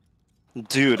then.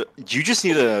 Dude, you just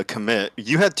need to commit.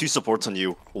 You had 2 supports on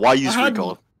you. Why use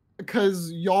recall?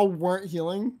 Because y'all weren't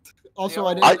healing. Also,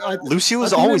 I didn't. Lucio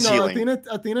was Athena, always no, healing.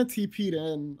 Athena TP'd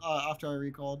in after I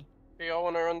recalled. Do y'all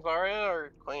want to run Zarya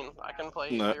or Queen? I can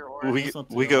play No, either or. we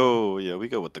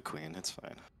go with the queen. It's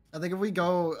fine. I think if we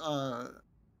go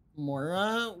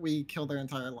Moira, we kill their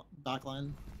entire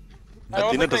backline.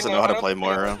 Athena doesn't know how to play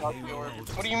Moira.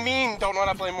 What do you mean? Don't know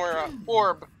how to play Moira?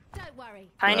 Orb.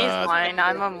 Tiny's mine.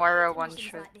 I'm a Moira one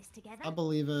shot. I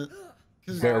believe it.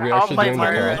 Wait, are we I'll actually play doing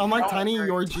Moira. that? I'm like Tiny,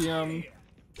 your GM.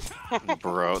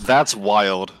 Bro, that's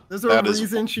wild. There's a That is.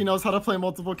 reason she knows how to play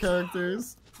multiple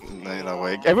characters. No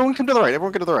way. Everyone come to the right.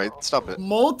 Everyone come to the right. Stop it.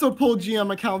 Multiple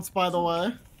GM accounts, by the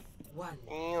way.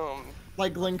 Damn.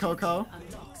 Like Lin Coco.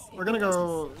 We're gonna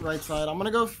go right side. I'm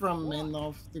gonna go from main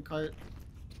though through cart.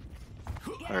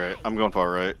 Alright, I'm going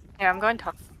far right. Yeah, I'm going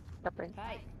top. Top right.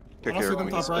 Take I'll care see of them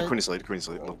top right. Queen's late, a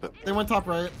little bit. They went top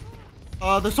right.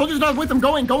 The soldier's not with them.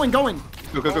 Going. Go.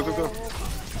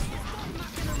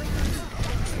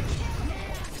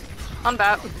 I'm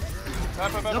back.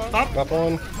 Yep, stop. Up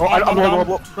on. Oh, I'm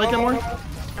low. Break in more.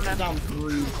 I'm down. Down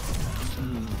 3.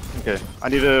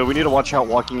 Okay, we need to watch out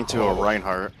walking into a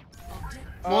Reinhardt.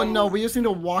 Well, no, we just need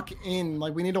to walk in.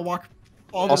 Like, we need to walk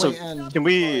all the Also, way in. can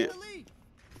we...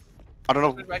 I don't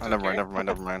know. Oh,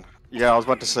 never mind. Yeah, I was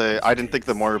about to say, I didn't think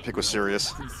the Moira pick was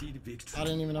serious. I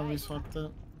didn't even know we swapped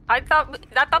it. I thought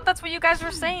that's what you guys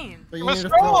were saying. But you need to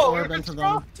throw orb into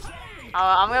them.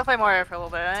 I'm gonna play Moira for a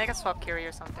little bit. I think I swap Kiri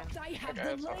or something.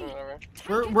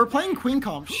 We're playing Queen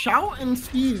Comp. Shout and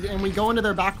speed, and we go into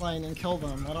their backline and kill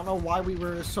them. I don't know why we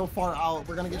were so far out.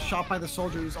 We're gonna get shot by the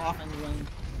soldier who's off anyway.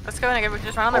 Let's go and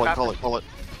just run on their back. Call it.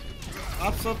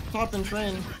 Ops up top and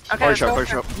train. Okay, let's go. Fire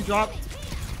shot. You dropped.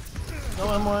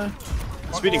 No more.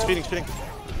 Speeding.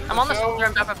 I'm on the soldier.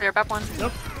 I'm back up here. Back one.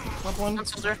 Yep. Top one. One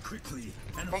soldier.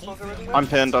 I'm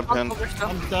pinned. One soldier still.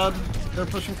 I'm dead. They're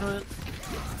pushing for it.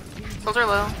 Soldier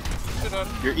low.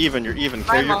 You're even.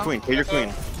 Carry your queen.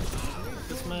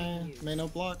 This may no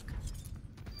block.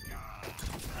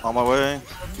 On my way.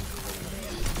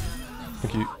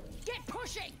 Thank you. Get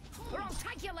pushing, or I'll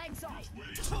take your legs off.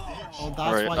 Oh, that's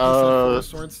Alright, why he's so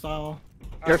sword style.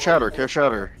 Care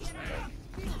chatter.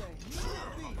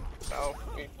 Oh,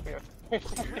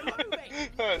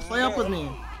 Play up with me.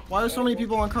 Why are so many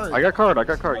people on cart? I got card.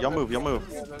 Y'all move.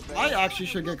 I actually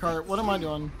should get cart. What am I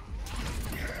doing?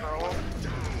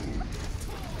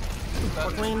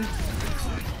 Queen.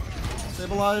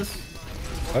 Stabilize.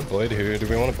 I have blade here. Do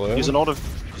we want to blade? Use an ult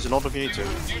if you need to.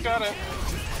 You got it.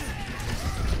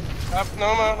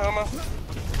 Noma.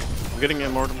 I'm getting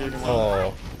in more.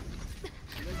 Oh.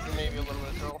 Maybe a little bit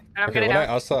of trouble. And I'm Okay, getting when I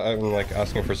down. ask that, I'm like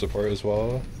asking for support as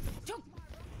well.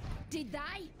 Did they?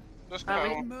 Just We go.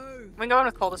 can go in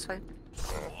with Cole this way.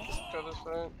 Just go this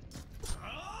way.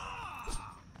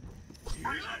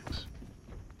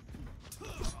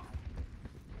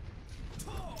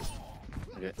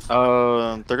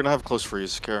 Okay. They're gonna have close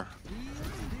freeze. Care.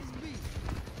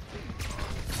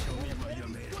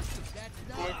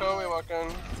 We walk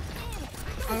in.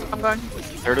 I'm going.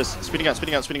 There it is. Speeding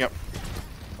out.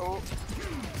 Oh,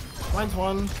 Mine's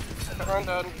one. run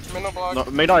dead. Middle block. No,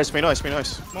 May nice.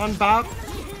 One back.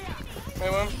 May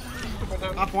one. We're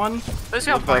dead. Up one. There's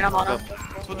no point, I'm on him.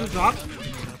 Soldier drop.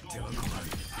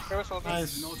 Here we soldier.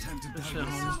 Nice. Good shit,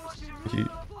 homie. He,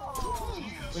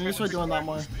 We need to start doing that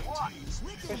more.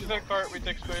 We should take cart, we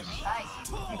take space.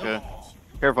 Okay.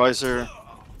 Here, visor.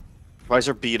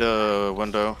 Visor beat a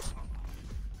window.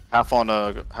 Half on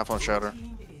shatter.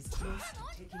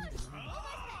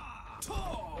 Too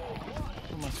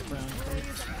much spray on cart.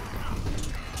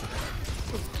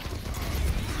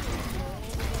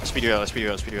 Speed you out.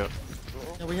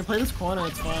 Yeah, we can play this corner,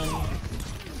 it's fine.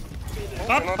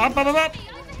 Bop.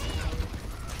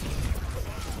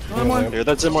 One more. Here,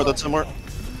 that's in more. We're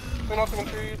not going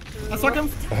to I suck him.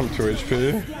 I'm 2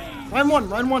 HP. Ryan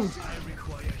one.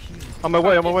 On my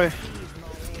way.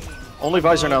 Only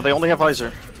visor now. They only have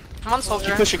visor. I'm on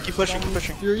soldier. Keep pushing.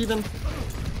 You're even.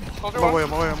 Soldier On my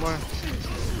one. way.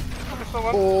 Soldier still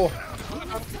one. Oh,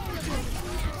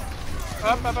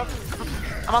 Up.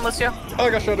 I'm on Lucio. I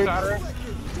got shuttered. Shatter.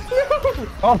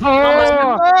 Oh,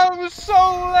 Oh, it was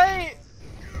so late!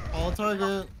 All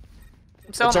target.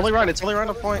 I'm still it's on only right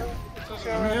a point.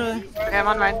 I'm here. Okay, I'm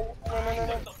on mine. No.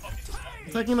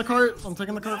 I'm taking the cart. I'm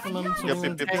taking the cart from them. So Yep.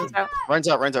 Okay, he's out. Runs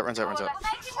out.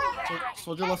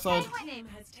 Soldier left side.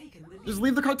 Just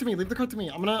leave the cart to me.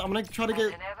 I'm gonna try to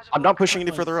get. I'm not pushing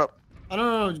any further up. I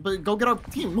don't know, but go get our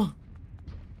team. Oh.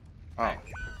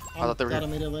 I thought they were dead here.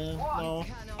 immediately. No.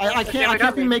 I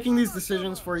can't be making these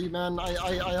decisions for you, man.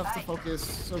 I have to focus.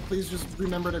 So please just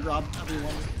remember to grab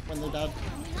everyone when they're dead.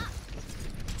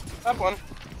 Up one.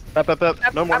 Up.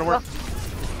 No more. No more.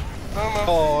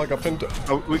 Oh, I got pinned.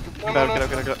 Oh, we get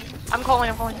out. I'm calling.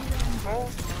 I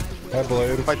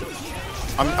blade. Fight them.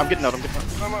 I'm getting out.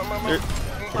 Here.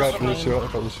 I got Lucio.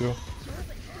 You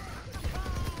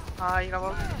got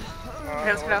both.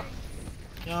 Okay, let's get out.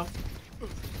 Yeah.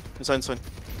 Inside.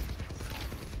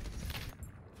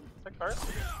 Take cart.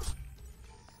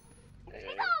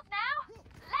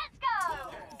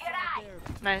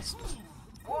 Nice.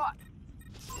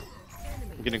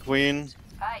 I'm getting queen.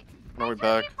 On our way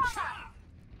back.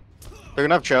 They're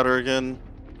gonna have chatter again.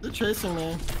 They're chasing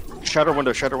me. Shatter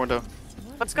window.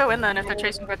 Let's go in then if they're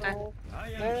chasing right there.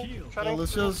 Yeah,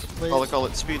 Lucio's. Wait. Call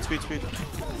it. Speed.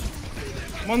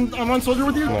 I'm on soldier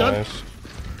with you. Dead.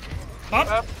 Nice.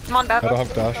 Up. I'm on I Beth. don't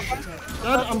have dash.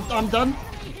 Dead. I'm done.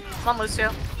 I'm on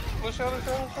Lucio. Lucio.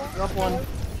 You're up one.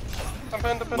 I'm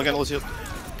pinned. Look at Lucio.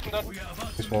 I'm dead.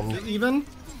 This one. You're even.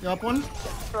 You're up one.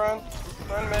 Run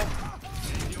me.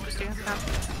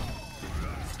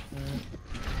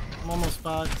 I'm almost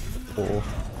back. Oh.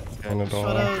 On a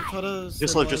dog. Try to.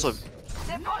 Just live.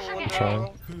 Trying.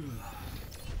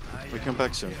 We come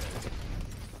back soon.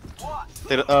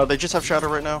 They just have shatter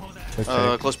right now.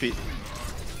 Okay. Close beat.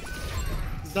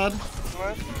 He's dead.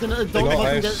 Don't No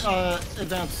let him ice. get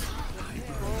advanced.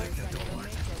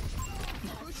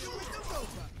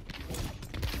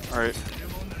 Alright.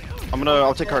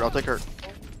 I'll take cart.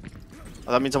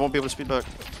 That means I won't be able to speed back.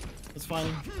 It's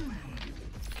fine.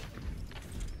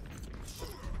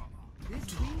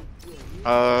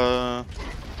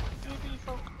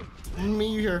 Me,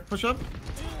 you here. Push up.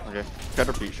 Okay.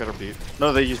 Shatter beat.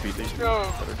 No, they use beat.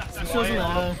 Go. Lucio's in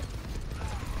there.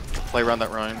 Play around that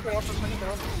Ryan.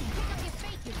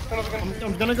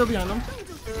 I'm gonna go behind him.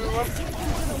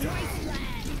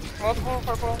 Multiple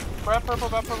purple. Bad purple.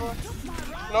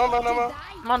 No.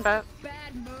 I'm on Beth.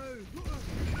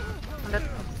 I'm dead.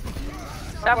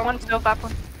 Bap one, still Bap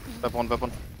one. Bep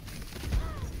one.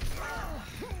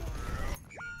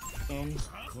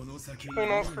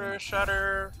 Clean up for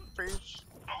shatter freeze.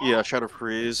 Yeah, shatter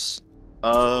freeze.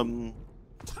 They'll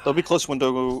be close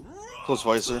window, close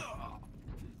visor.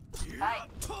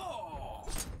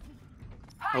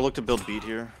 I'll look to build beat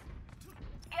here.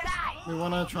 We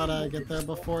wanna try to get there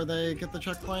before they get the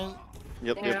checkpoint.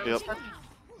 Yep.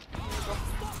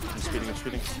 I'm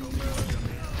speeding.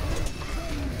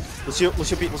 Lucio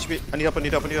beat. I need help. Come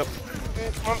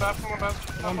on back.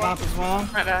 I'm back as well.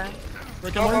 Right there.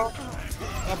 Break him one.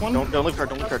 Up one. Don't leave her.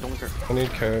 I need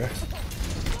care.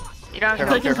 You don't Care,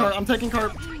 have care. I'm taking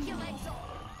cart.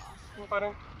 I'm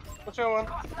fighting. What's your one?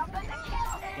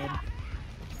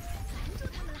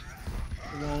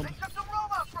 Walled.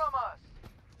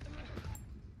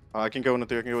 I can go in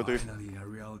with you. Finally, a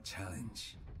real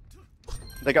challenge.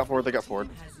 They got forward. Has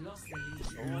lost the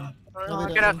lead. No,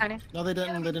 they Get up, didn't. Penny. No, they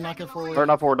didn't. They did not get forward. Or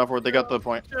not forward. They got the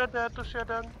point. They're dead.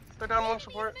 They're down one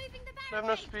support. They have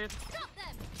no speed.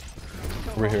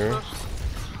 We're here.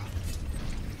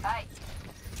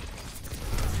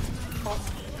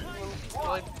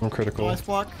 I'm critical. Nice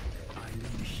block.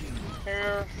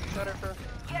 Here, better for.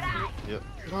 Yep.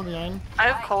 Go on behind. I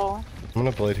have coal. I'm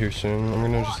gonna blade here soon. I'm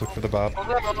gonna just look for the bap.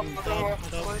 Hold on,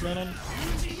 Brennan.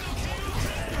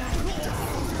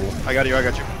 I got you.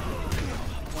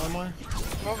 One more.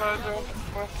 No visor.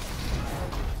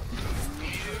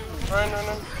 Run.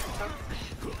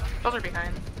 Those are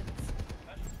behind.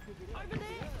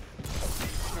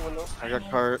 I got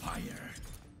cart.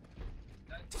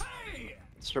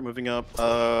 Start moving up.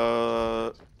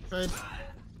 Trade.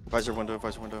 Visor window.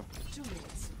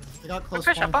 They got close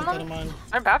Push spawn. up on Keep that them. in mind.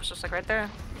 Our BAP's just like right there.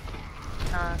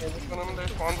 There's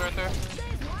spawns right there.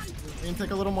 We can take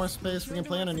a little more space. We can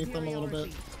play underneath them a little bit.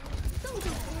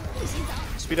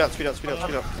 Speed up. I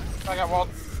got walled.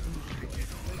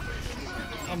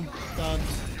 I'm dead.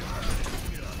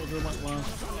 Soldier went left.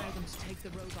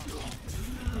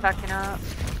 Backing up.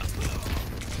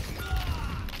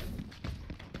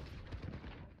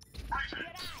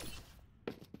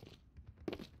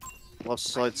 Left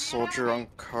side soldier on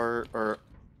cart. Or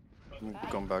I'm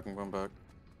going back.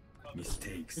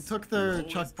 Mistakes. We took their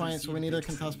checkpoint, so we need to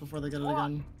contest before they get it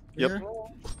again. Yep. Here?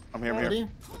 I'm here. Ready?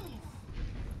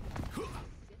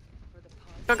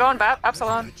 Go going BAP.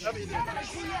 Absalon.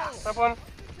 Top one.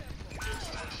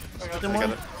 Get I one. got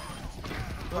it.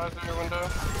 Visor window.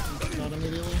 Not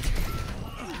immediately.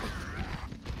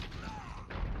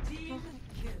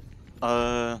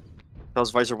 That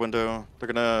was visor window. They're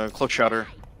gonna cloak shatter.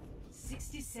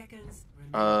 60 seconds.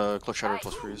 Cloak shatter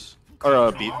plus freeze.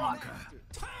 Or beat.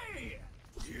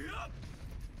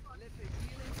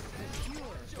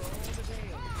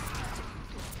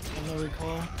 No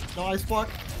recall. No ice block.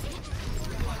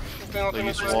 They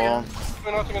use wall.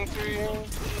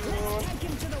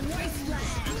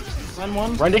 Run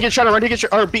one. Ready to get shatter.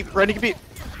 Or beat. Ready to get beat.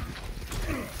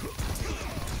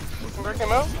 Break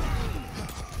him out.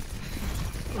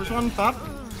 Which one? Top.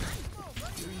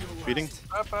 Beating.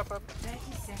 Up. 30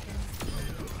 seconds.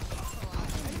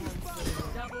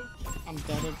 I'm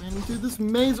dead again. Dude, this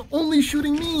May's only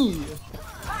shooting me.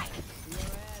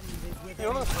 They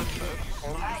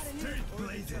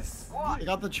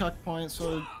got the checkpoint,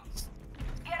 so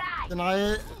deny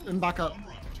it and back up.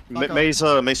 May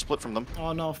split from them.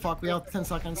 Oh no, fuck, we have 10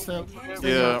 seconds. Stay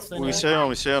Yeah, stay we near. stay on.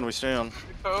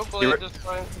 Blade just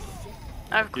fine.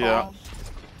 I have coal. Yeah.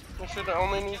 We should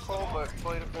only need full, but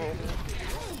blade if we need it.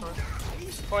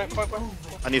 Point.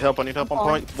 I need help on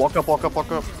point. Walk up.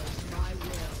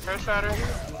 Air shatter.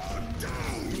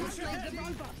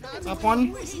 Top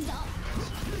one.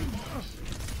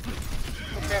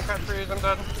 Can't cut freeze, I'm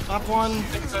dead. Top one.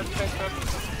 Tank's dead.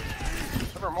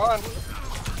 Never mind.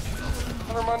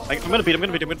 I'm gonna beat. Is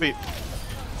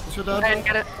your I dead? didn't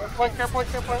get it. Point.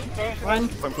 Fine.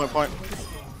 Point.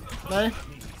 Play.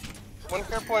 One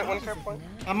care point.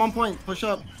 I'm on point. Push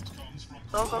up.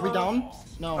 Go. Are we down?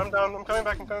 No. I'm down. I'm coming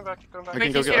back. I Wait, can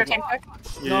go can you get. tank back?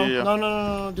 Yeah.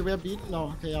 No. Do we have beat?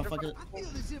 No. Okay, yeah, fuck it.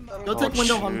 Go take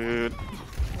window hunt. Shoot.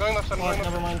 Going left side. Fuck,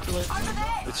 never mind. Too late.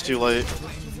 It's too late.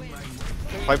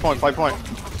 5 point.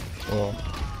 Oh.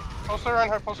 Pulsar on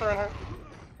her.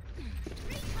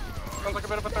 Sounds like a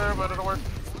bit of a third, but it'll work.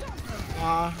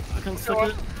 I can stick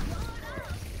it.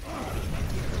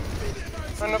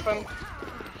 Run up and.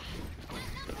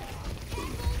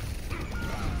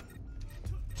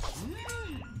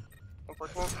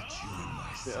 Unfortunate.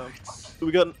 Yeah. Who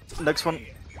we got next one?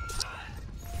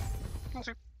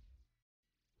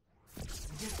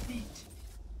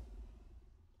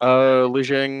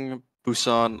 Lijiang,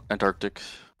 Busan, Antarctic.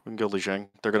 We can go Lijiang.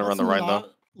 They're gonna run the Rhine though.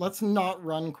 Let's not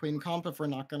run Queen Comp if we're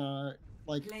not gonna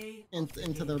like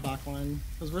into their backline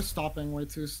because we're stopping way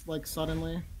too like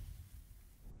suddenly.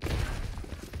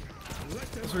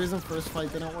 The reason first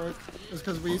fight didn't work is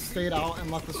because we stayed out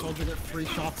and let the soldier get free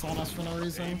shots on us for no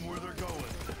reason.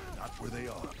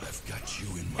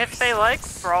 If they like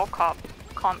brawl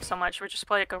comp so much, we just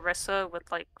play like Orisa with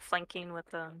like flanking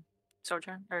with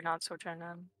Sojourn or not Sojourn,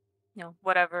 you know,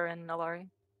 whatever in Nalari.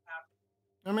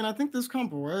 I mean, I think this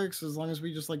comp works as long as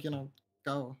we just like,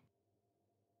 go.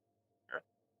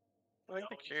 I think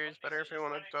the Curie is better if we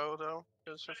want to go though,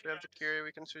 because if we have the Curie,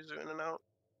 we can Suzu in and out.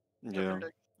 Yeah.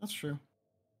 That's true.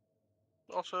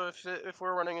 Also, if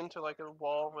we're running into like a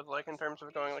wall with like in terms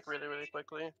of going like really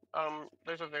quickly,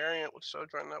 there's a variant with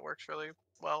Sojourn that works really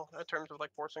well in terms of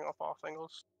like forcing off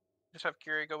angles. Just have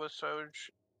Curie go with Soj.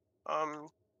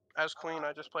 As Queen,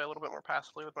 I just play a little bit more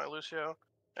passively with my Lucio,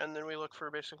 and then we look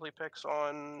for basically picks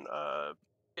on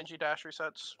Genji dash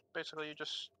resets. Basically, you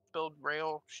just build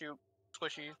rail, shoot,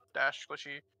 squishy, dash,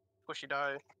 squishy, squishy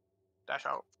die, dash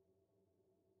out,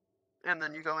 and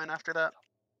then you go in after that.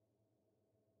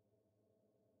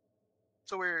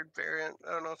 It's a weird variant.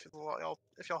 I don't know if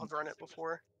y'all have run it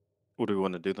before. What do we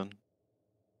want to do then?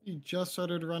 You just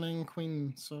started running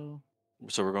Queen, so.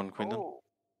 So we're going Queen then? Oh,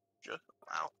 just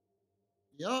wow.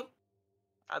 Yep.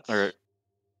 That's All right.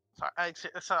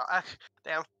 Sorry,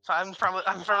 damn. So I'm probably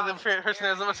the person who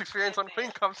has the most experience on Queen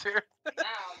comps here,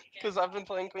 because I've been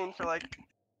playing Queen for like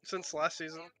since last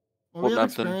season. Well, we have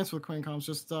experience with Queen comps,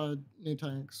 just new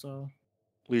tank, so.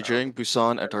 Lijiang,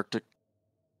 Busan, Antarctic.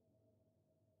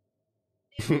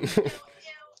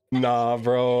 Nah,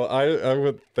 bro. I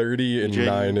went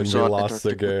 30-9 and we lost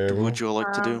the game. What would you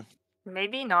like to do?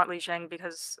 Maybe not Lijiang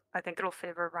because I think it'll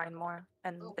favor Ryan more,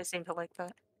 and they seem to like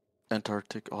that.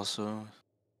 Antarctic also.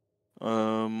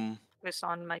 Busan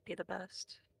might be the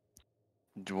best.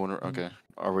 Do you want to? Okay.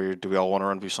 Do we all want to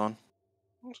run Busan?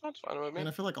 Busan's fine with me. And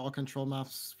I feel like all control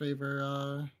maps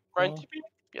favor Ryan TP?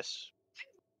 Yes.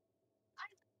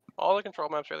 All the control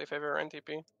maps really favor Ryan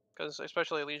TP, because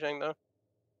especially Lijiang though.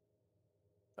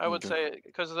 I would say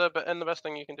because the best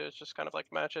thing you can do is just kind of like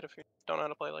match it if you don't know how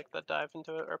to play like the dive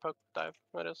into it or poke dive.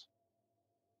 That is.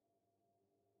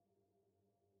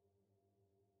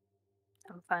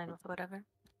 I'm fine with whatever.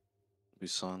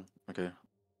 Busan. Okay.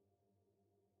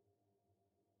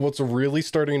 What's really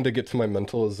starting to get to my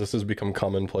mental is this has become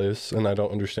commonplace, and I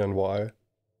don't understand why.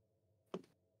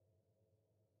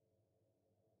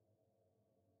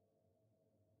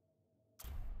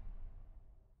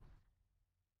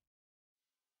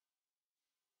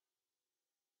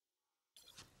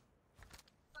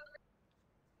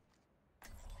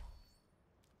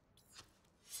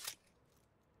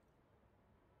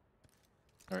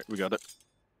 All right, we got it.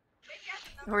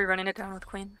 Are we running it down with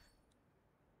Queen?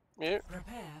 Yeah.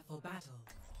 Prepare for battle.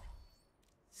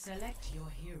 Select your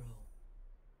hero.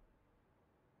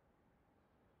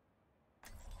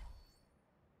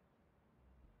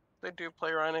 They do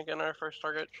play Ryan again. Our first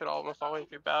target should almost always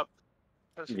be Bap.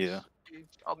 Yeah.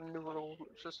 He's omnivorous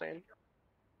sustain.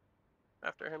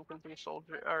 After him can be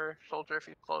soldier if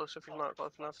he's close. If he's not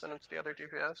close enough, then it's the other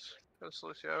DPS. It's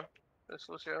Lucio. It's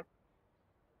Lucio.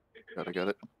 Got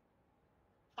it.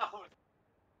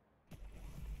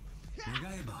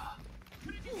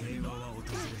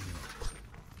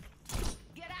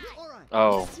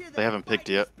 Oh, they haven't picked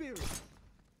yet.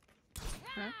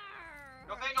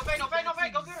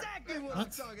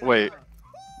 Wait.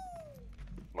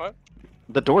 What?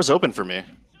 The door's open for me.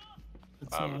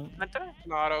 It's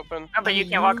not open. Oh, but you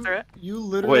can't walk through it? You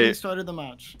literally Wait. started the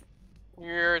match.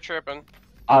 You're tripping.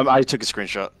 I took a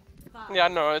screenshot. Yeah,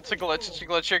 no, it's a glitch. It's a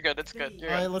glitch. You're good. It's good.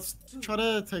 You're Alright, good. let's try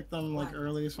to take them like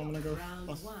early, so I'm gonna go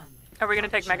plus. Are we gonna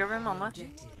take Mega Room on what?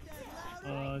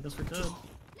 I guess we could.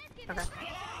 Okay.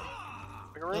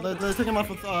 They're taking off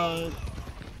with Ryan.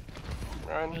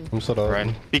 I'm set up.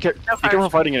 Ryan. Be careful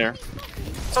fighting in here.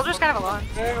 Soldier's kind of alone.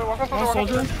 Yeah, walk on Oh,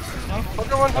 soldier?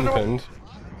 Soldier one, I'm soldier one. pinned.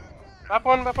 Map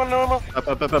one, no more.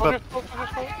 Up.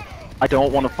 I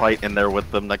don't want to fight in there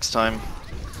with them next time.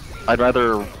 I'd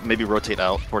rather maybe rotate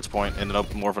out towards point in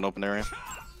more of an open area.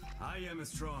 I am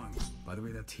strong, but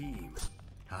with a team,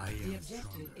 I The am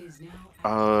objective is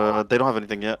now. They don't have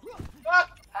anything yet.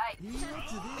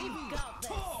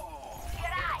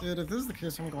 Dude, if this is the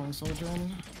case, I'm going soldier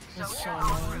in. That's so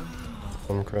annoying.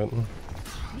 I'm critting.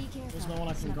 There's no one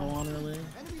I can go on really.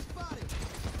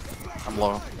 I'm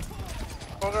low.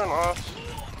 Soldier lost.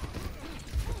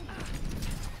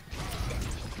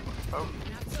 Oh.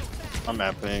 I'm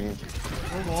mapping.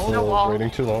 No wall.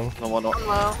 Waiting too long. No one. No. I'm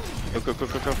low. Go.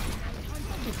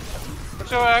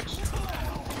 What's your axe?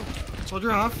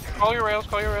 Soldier half. Call your rails.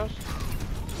 Right,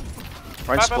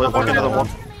 split. One another one.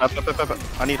 Up.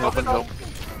 I need help.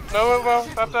 No,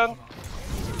 Bap dead.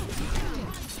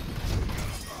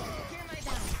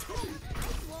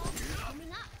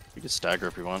 We can stagger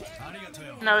if we want.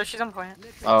 No, she's on point.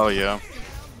 Oh yeah.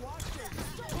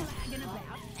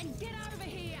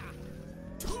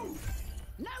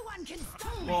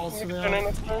 Walls to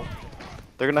the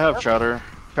They're gonna have Chatter,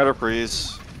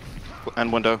 Freeze,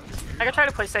 and Window. I could try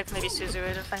to play safe, maybe Suzu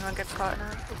it if anyone gets caught in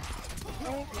it.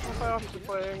 We'll play off to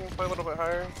play. We'll play a little bit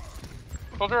higher.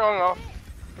 Soldier on and off.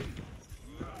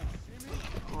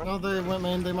 No, they went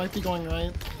main. They might be going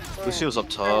right. Lucio's up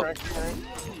top.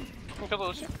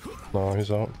 No, he's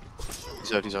out.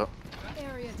 He's out.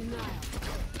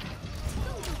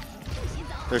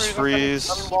 There's freeze.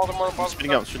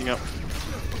 Speeding out.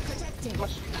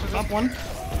 Top one.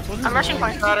 I'm rushing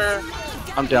point.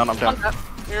 I'm down.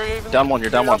 Down one,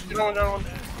 you're down one. Here,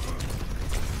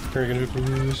 you gonna do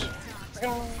please?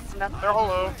 They're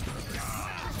hollow.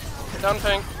 Down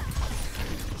tank.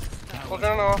 Soldier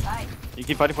on off. You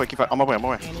keep fighting. On my way.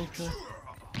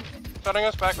 Shutting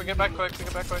us back. We get back quick.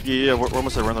 Yeah, we're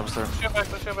almost there. Let's shoot back.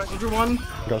 Soldier one.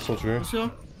 Got soldier.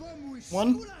 Lucio.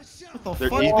 One. What the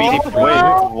fuck? He's beating. Wait,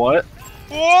 what?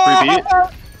 Free beat?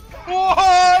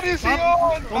 What is he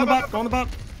on? Go on the back.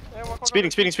 Speeding.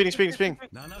 Keep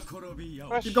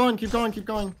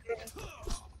going.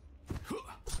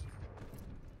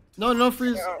 No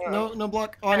freeze. No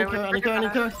block. Oh, I need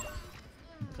care.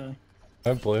 Okay. I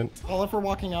have blade. All if we're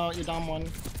walking out, you're down one.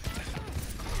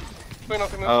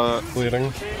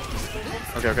 Bleeding.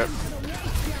 Okay.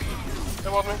 They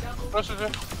want me. No Suzu.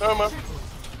 No more.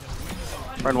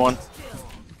 Run one.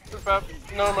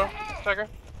 No more. Checker.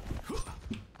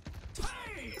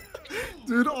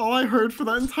 Dude, all I heard for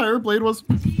that entire blade was.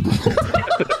 Dude,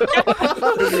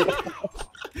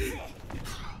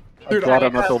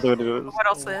 I'm not doing it. What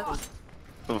else they have?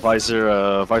 The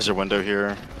visor window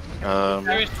here.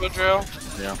 Drill.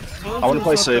 Yeah. I want to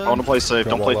play safe. Don't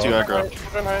play too aggro.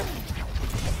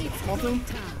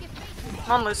 I'm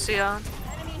on Lucio.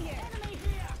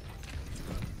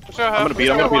 I'm gonna beat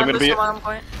him.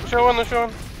 Show one.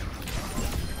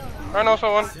 Run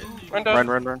also one. Run down.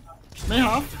 Run. May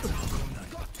half.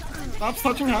 Stop's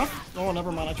touching half. Oh,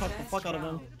 never mind. I chopped the fuck out of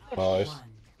him. Nice.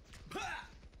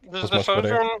 Does the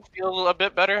Sojourn feel a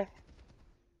bit better?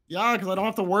 Yeah, because I don't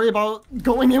have to worry about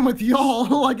going in with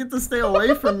y'all. I get to stay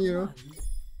away from you.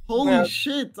 Holy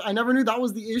shit. I never knew that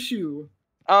was the issue.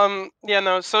 Yeah,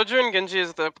 no, Sojourn Genji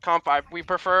is the comp we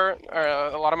prefer, or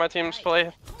a lot of my teams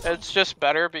play. It's just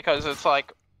better because it's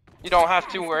like, you don't have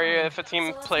to worry if a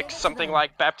team picks something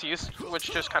like Baptiste,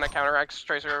 which just kind of counteracts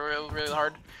Tracer really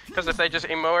hard. Because if they just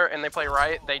emo and they play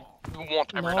right, they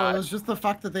won't ever die. No, it was just the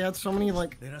fact that they had so many,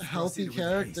 like, healthy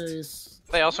characters.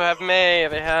 They also have Mei,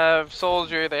 they have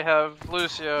Soldier, they have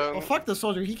Lucio. Oh, fuck the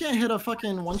Soldier. He can't hit a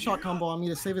fucking one-shot combo on me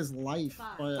to save his life.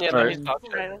 But, yeah, no, he's top.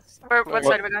 What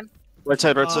side are we going? Right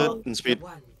side, and speed.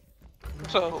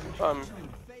 So,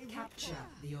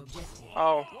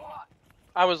 oh.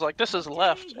 I was like, this is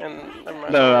left, and...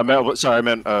 No, I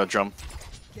meant drum.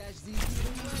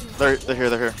 They're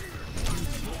here.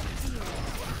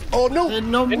 Oh, no!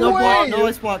 No block, no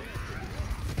ice block.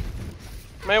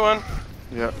 Mei one.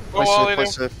 Yeah, play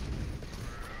safe.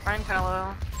 Ryan kinda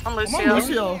low. I'm Lucio. Come on,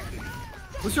 Lucio.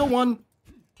 Lucio one.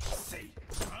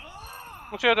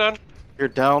 Lucio down. You're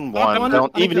down one. Down.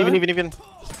 Even.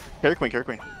 Carry queen.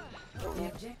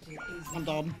 I'm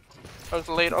down. I was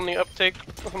late on the uptake.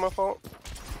 That's my fault.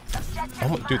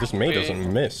 Oh, dude, this Mei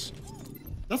doesn't miss.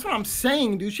 That's what I'm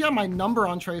saying, dude. She had my number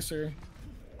on Tracer.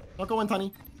 Don't go in,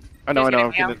 Tunny. I know.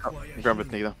 I'm grabbing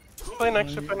with Nita. Play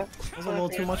next to Penna. There's a little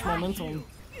too much momentum.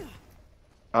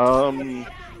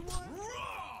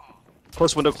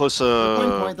 Close window, close.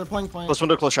 They're playing point. Close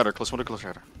window, close shatter.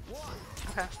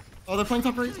 Okay. Oh, they're playing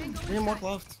top right. 3 more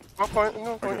left. One point,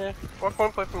 no point, yeah. 1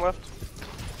 point play from left.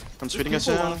 I'm speeding us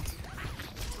in.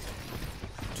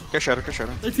 Get shatter.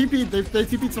 They TP'd, they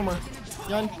TP'd somewhere.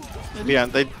 Yeah,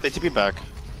 they TP'd back.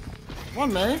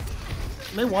 One Mei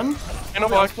one. In a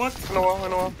block. In a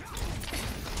wall.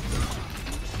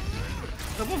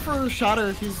 Double for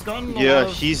Shatter, he's gotten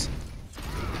he's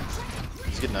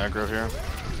getting aggro here.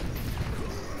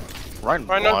 Ryan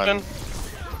one.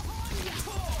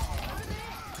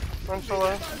 Run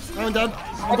solo. I'm dead.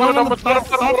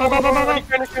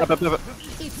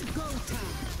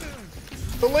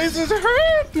 The lasers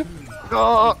hurt!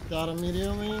 Oh. Got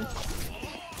immediately.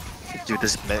 Dude,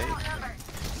 this is Mei.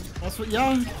 That's what,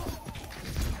 yeah.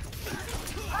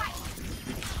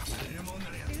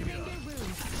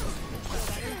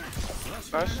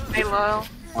 Nice. Hey, low.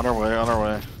 On our way.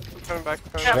 Coming back.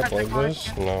 Should I blade this?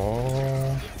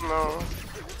 No.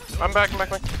 I'm back. Yeah, come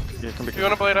back. If you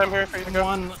want to blade, I'm here for you to go.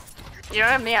 One. You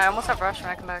have me, I almost have rush when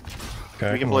I come back.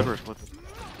 Okay, we can blade first.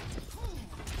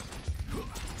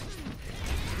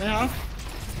 They have.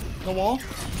 The wall.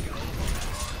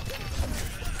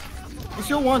 Let's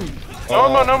go one.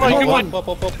 No, you can one.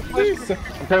 Please.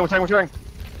 We're trying.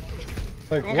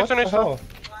 Like, what the hell?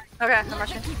 Okay, I'm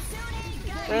rushing.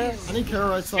 Yeah. I need care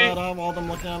right side. I have all of them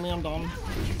looking at me. I'm down.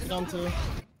 Down too.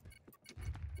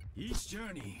 Each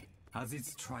journey has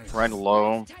its trials. Right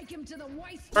low.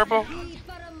 Purple.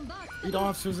 You don't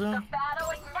have Suzu?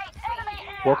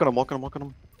 Walking him, walking him, walking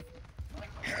him.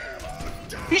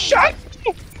 He shot!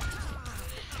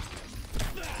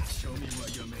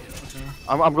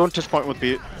 I'm going to point with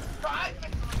beat.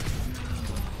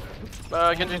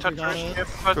 Genji touch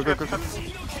first. Go, go, go, go.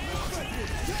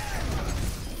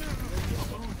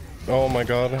 Oh my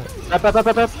god.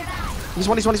 He's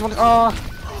one. Ah!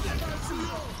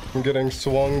 I'm getting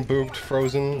swung, booped,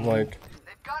 frozen, like...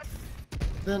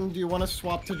 Then do you want to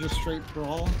swap to just straight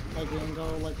brawl? Like we can go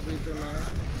like Reaper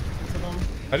into them?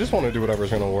 I just want to do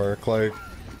whatever's gonna work, like...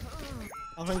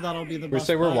 I think that'll be the best. We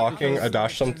say we're bet walking, because I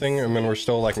dash something, and then we're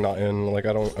still like not in, like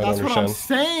I don't That's what I'm understand.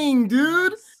 saying,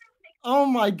 dude! Oh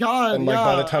my god, And like yeah,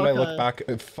 by the time I okay. look back,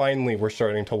 finally we're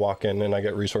starting to walk in and I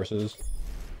get resources.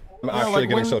 I'm Yeah, actually like,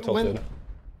 getting when- so tilted.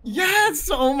 Yes!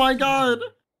 Oh my god!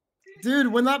 Dude,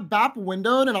 when that BAP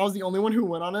windowed and I was the only one who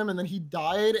went on him and then he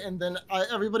died and then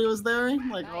everybody was there,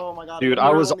 like, oh my god. Dude, we I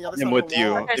were was on the other on side him of with the you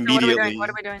wall. Okay, so immediately. what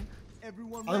are we doing?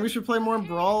 I think we should play more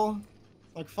Brawl.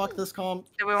 Like, fuck this comp.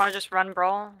 Do we want to just run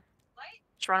brawl?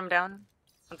 Just run him down?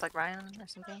 With like Ryan or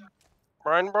something?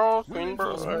 Ryan Brawl, Queen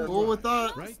Brawl. Cool with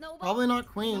that. Probably not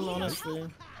Queen, honestly.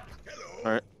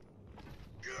 Alright.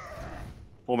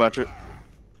 We'll match it.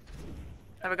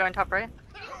 Are we going top right?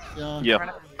 Yeah.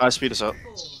 Yeah. I speed us up.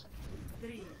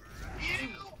 3, 2,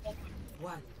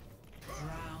 1.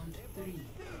 Round 3.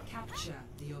 Capture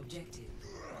the objective.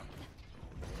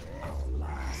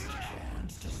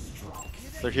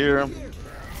 They're here.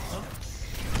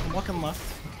 I'm walking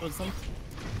left towards them.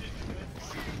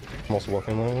 I'm also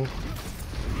walking low.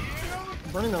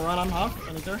 I'm burning the run, I'm half.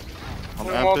 I need care. I'm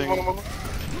Move, amping. move.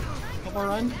 Help our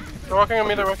run. They're walking on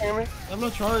me, they're walking on me. I have no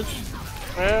charge.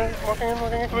 Yeah, walking in.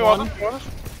 Can we One. walk this?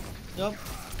 Yep.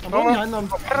 I'm No, going no. behind them.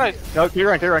 What did I? No, clear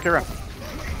right.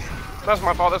 That's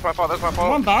my fault, that's my fault. Come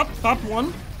on, BAP. BAP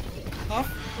one.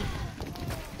 Half.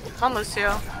 It's on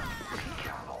Lucio.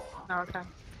 Oh, okay.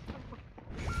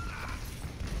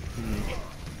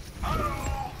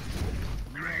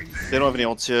 They don't have any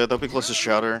ults yet. They'll be close to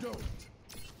Shatter.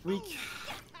 Weak.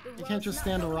 You can't just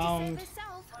stand around.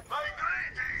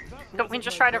 Don't we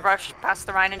just try to rush past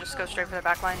the Rhine and just go straight for the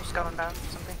back line? Just go inbound or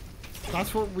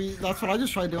something? That's what I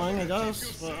just tried doing, I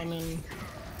guess. But I mean,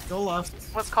 go left.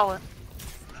 Let's call it.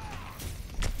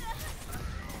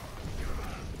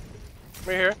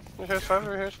 We're here. We're here, fine.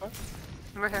 We're here, fine.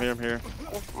 We're here. I'm here.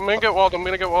 I'm gonna get walled. I'm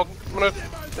gonna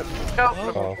Go.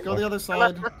 Oh, go the other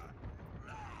side.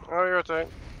 Oh, you're right.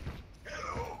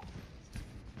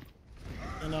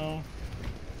 You know,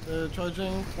 they're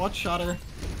charging. Watch Shatter.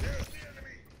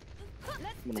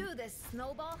 Let's do this,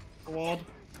 Snowball. Walled.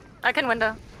 I can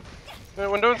window. Yeah,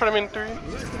 window in front of me in 3.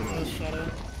 There's Shatter.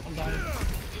 I'm dying.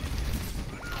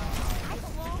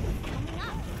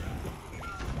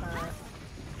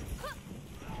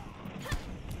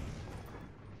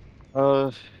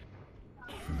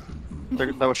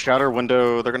 That was Shatter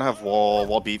window. They're gonna have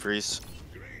wall B freeze.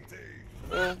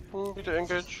 Yeah, we need to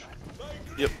engage.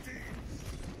 Yep.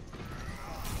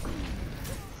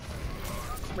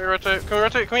 Can we rotate?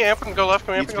 Can we amp and go left?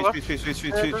 Can we amp and go left? Speed.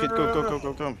 Go.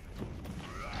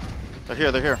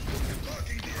 They're here.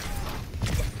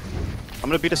 I'm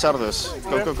gonna beat us out of this.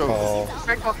 Go. Oh.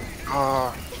 Very cool.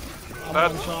 Ah. I'm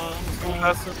That's- one shot. I'm going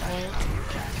that's- to sit point.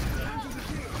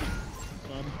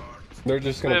 Dead. They're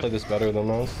just gonna play this better than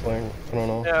us, like, I don't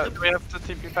know. Yeah, we have to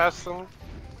TP past them.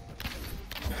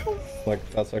 Like,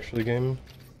 that's actually game.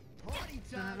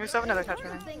 We still have another touch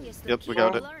right? Yep, we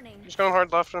got it. Just going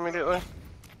hard left immediately.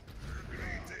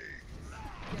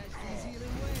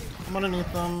 I'm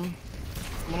underneath them.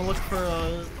 I'm gonna look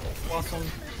for Blossom.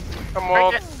 Come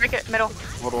walled. Break it, middle.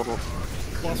 Hold.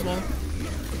 Blossom.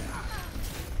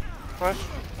 Nice.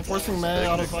 I'm forcing May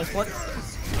out of Ice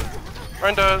Flex.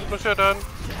 Ryan dead. Lucio dead.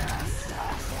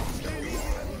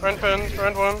 Ryan pinned.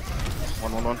 Ryan 1.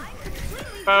 1.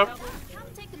 Fab.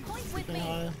 Keeping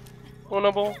high.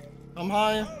 Winnable. I'm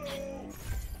high.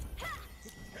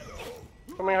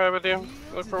 Coming high with you.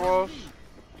 Look for walls.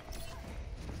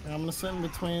 Yeah, I'm gonna sit in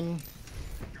between.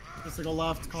 Just to go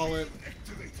left, call it.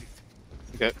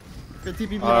 Okay. Good TP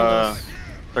behind us.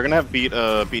 They're gonna have beat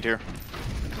here.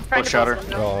 Trying Oh, to Shatter. build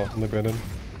window. Oh, liberated.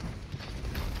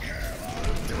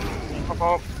 Pop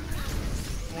up.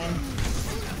 One.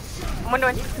 I'm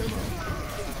windowing.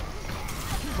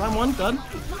 Prime one, dead.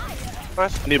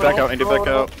 Nice. I need back out.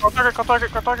 Call target.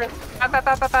 Up.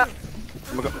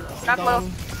 I'm gonna go. Back low.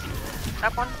 Down.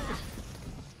 Up one.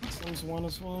 There's one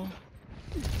as well.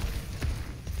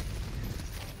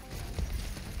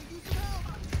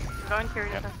 going here,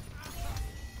 Yoda.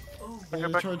 Yeah,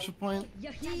 back. charge the point.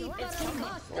 Yeah,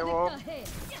 well,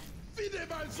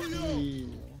 Yeah.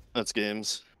 That's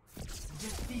games.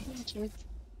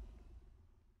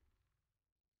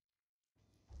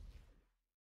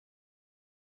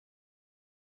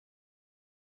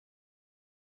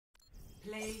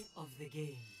 Play of the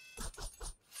game.